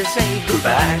come to say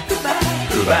goodbye, goodbye,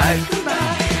 goodbye,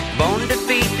 goodbye. Born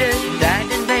defeated, died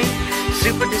in vain.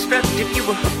 Super destructive, you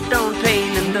were hooked on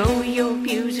pain. And though your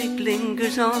music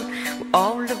lingers on,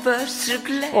 all of us are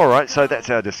glad. Alright, so that's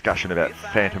our discussion about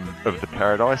Phantom of the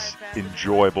Paradise.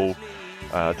 Enjoyable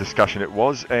discussion it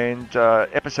was. And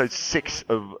episode 6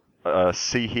 of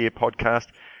See Here podcast.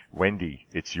 Wendy,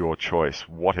 it's your choice.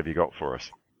 What have you got for us?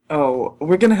 Oh,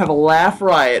 we're gonna have a laugh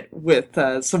riot with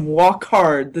some Walk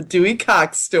Hard, the Dewey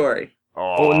Cox story.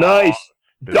 Oh, nice.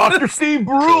 Dr. Steve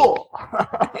Brule.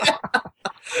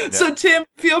 So, Tim,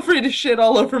 feel free to shit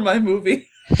all over my movie.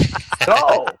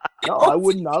 No, I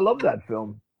wouldn't. I love that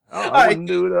film. I wouldn't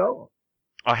do it at all.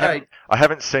 I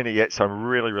haven't seen it yet, so I'm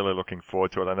really, really looking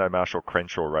forward to it. I know Marshall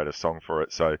Crenshaw wrote a song for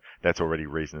it, so that's already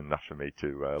reason enough for me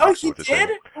to. He did?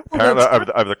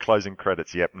 Apparently, over the closing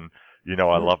credits, yep. And you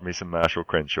know, I love me some Marshall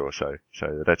Crenshaw, so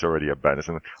that's already a bonus.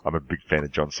 And I'm a big fan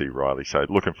of John C. Reilly, so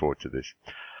looking forward to this.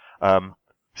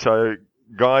 So,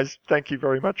 guys, thank you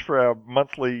very much for our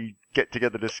monthly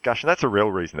get-together discussion. That's a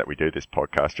real reason that we do this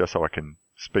podcast, just so I can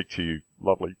speak to you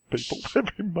lovely people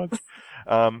every month.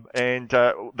 And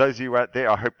those of you out there,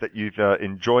 I hope that you've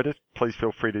enjoyed it. Please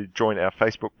feel free to join our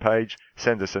Facebook page.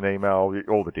 Send us an email.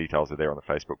 All the details are there on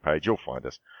the Facebook page. You'll find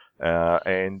us.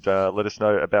 And let us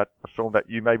know about a film that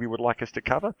you maybe would like us to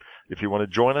cover. If you want to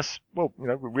join us, well, you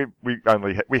know,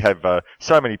 we have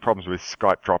so many problems with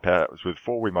Skype dropouts with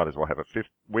 4. We might as well have a 5th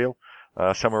wheel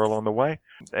somewhere along the way.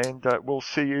 And we'll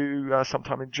see you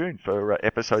sometime in June for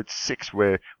episode 6,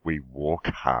 where we walk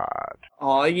hard.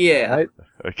 Oh, yeah. Right.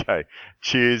 Okay.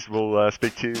 Cheers. We'll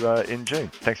speak to you in June.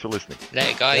 Thanks for listening.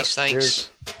 Later, guys. Thanks. Cheers.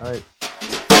 All right.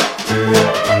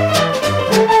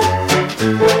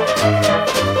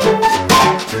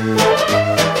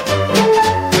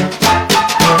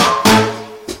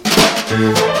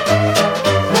 Thank you.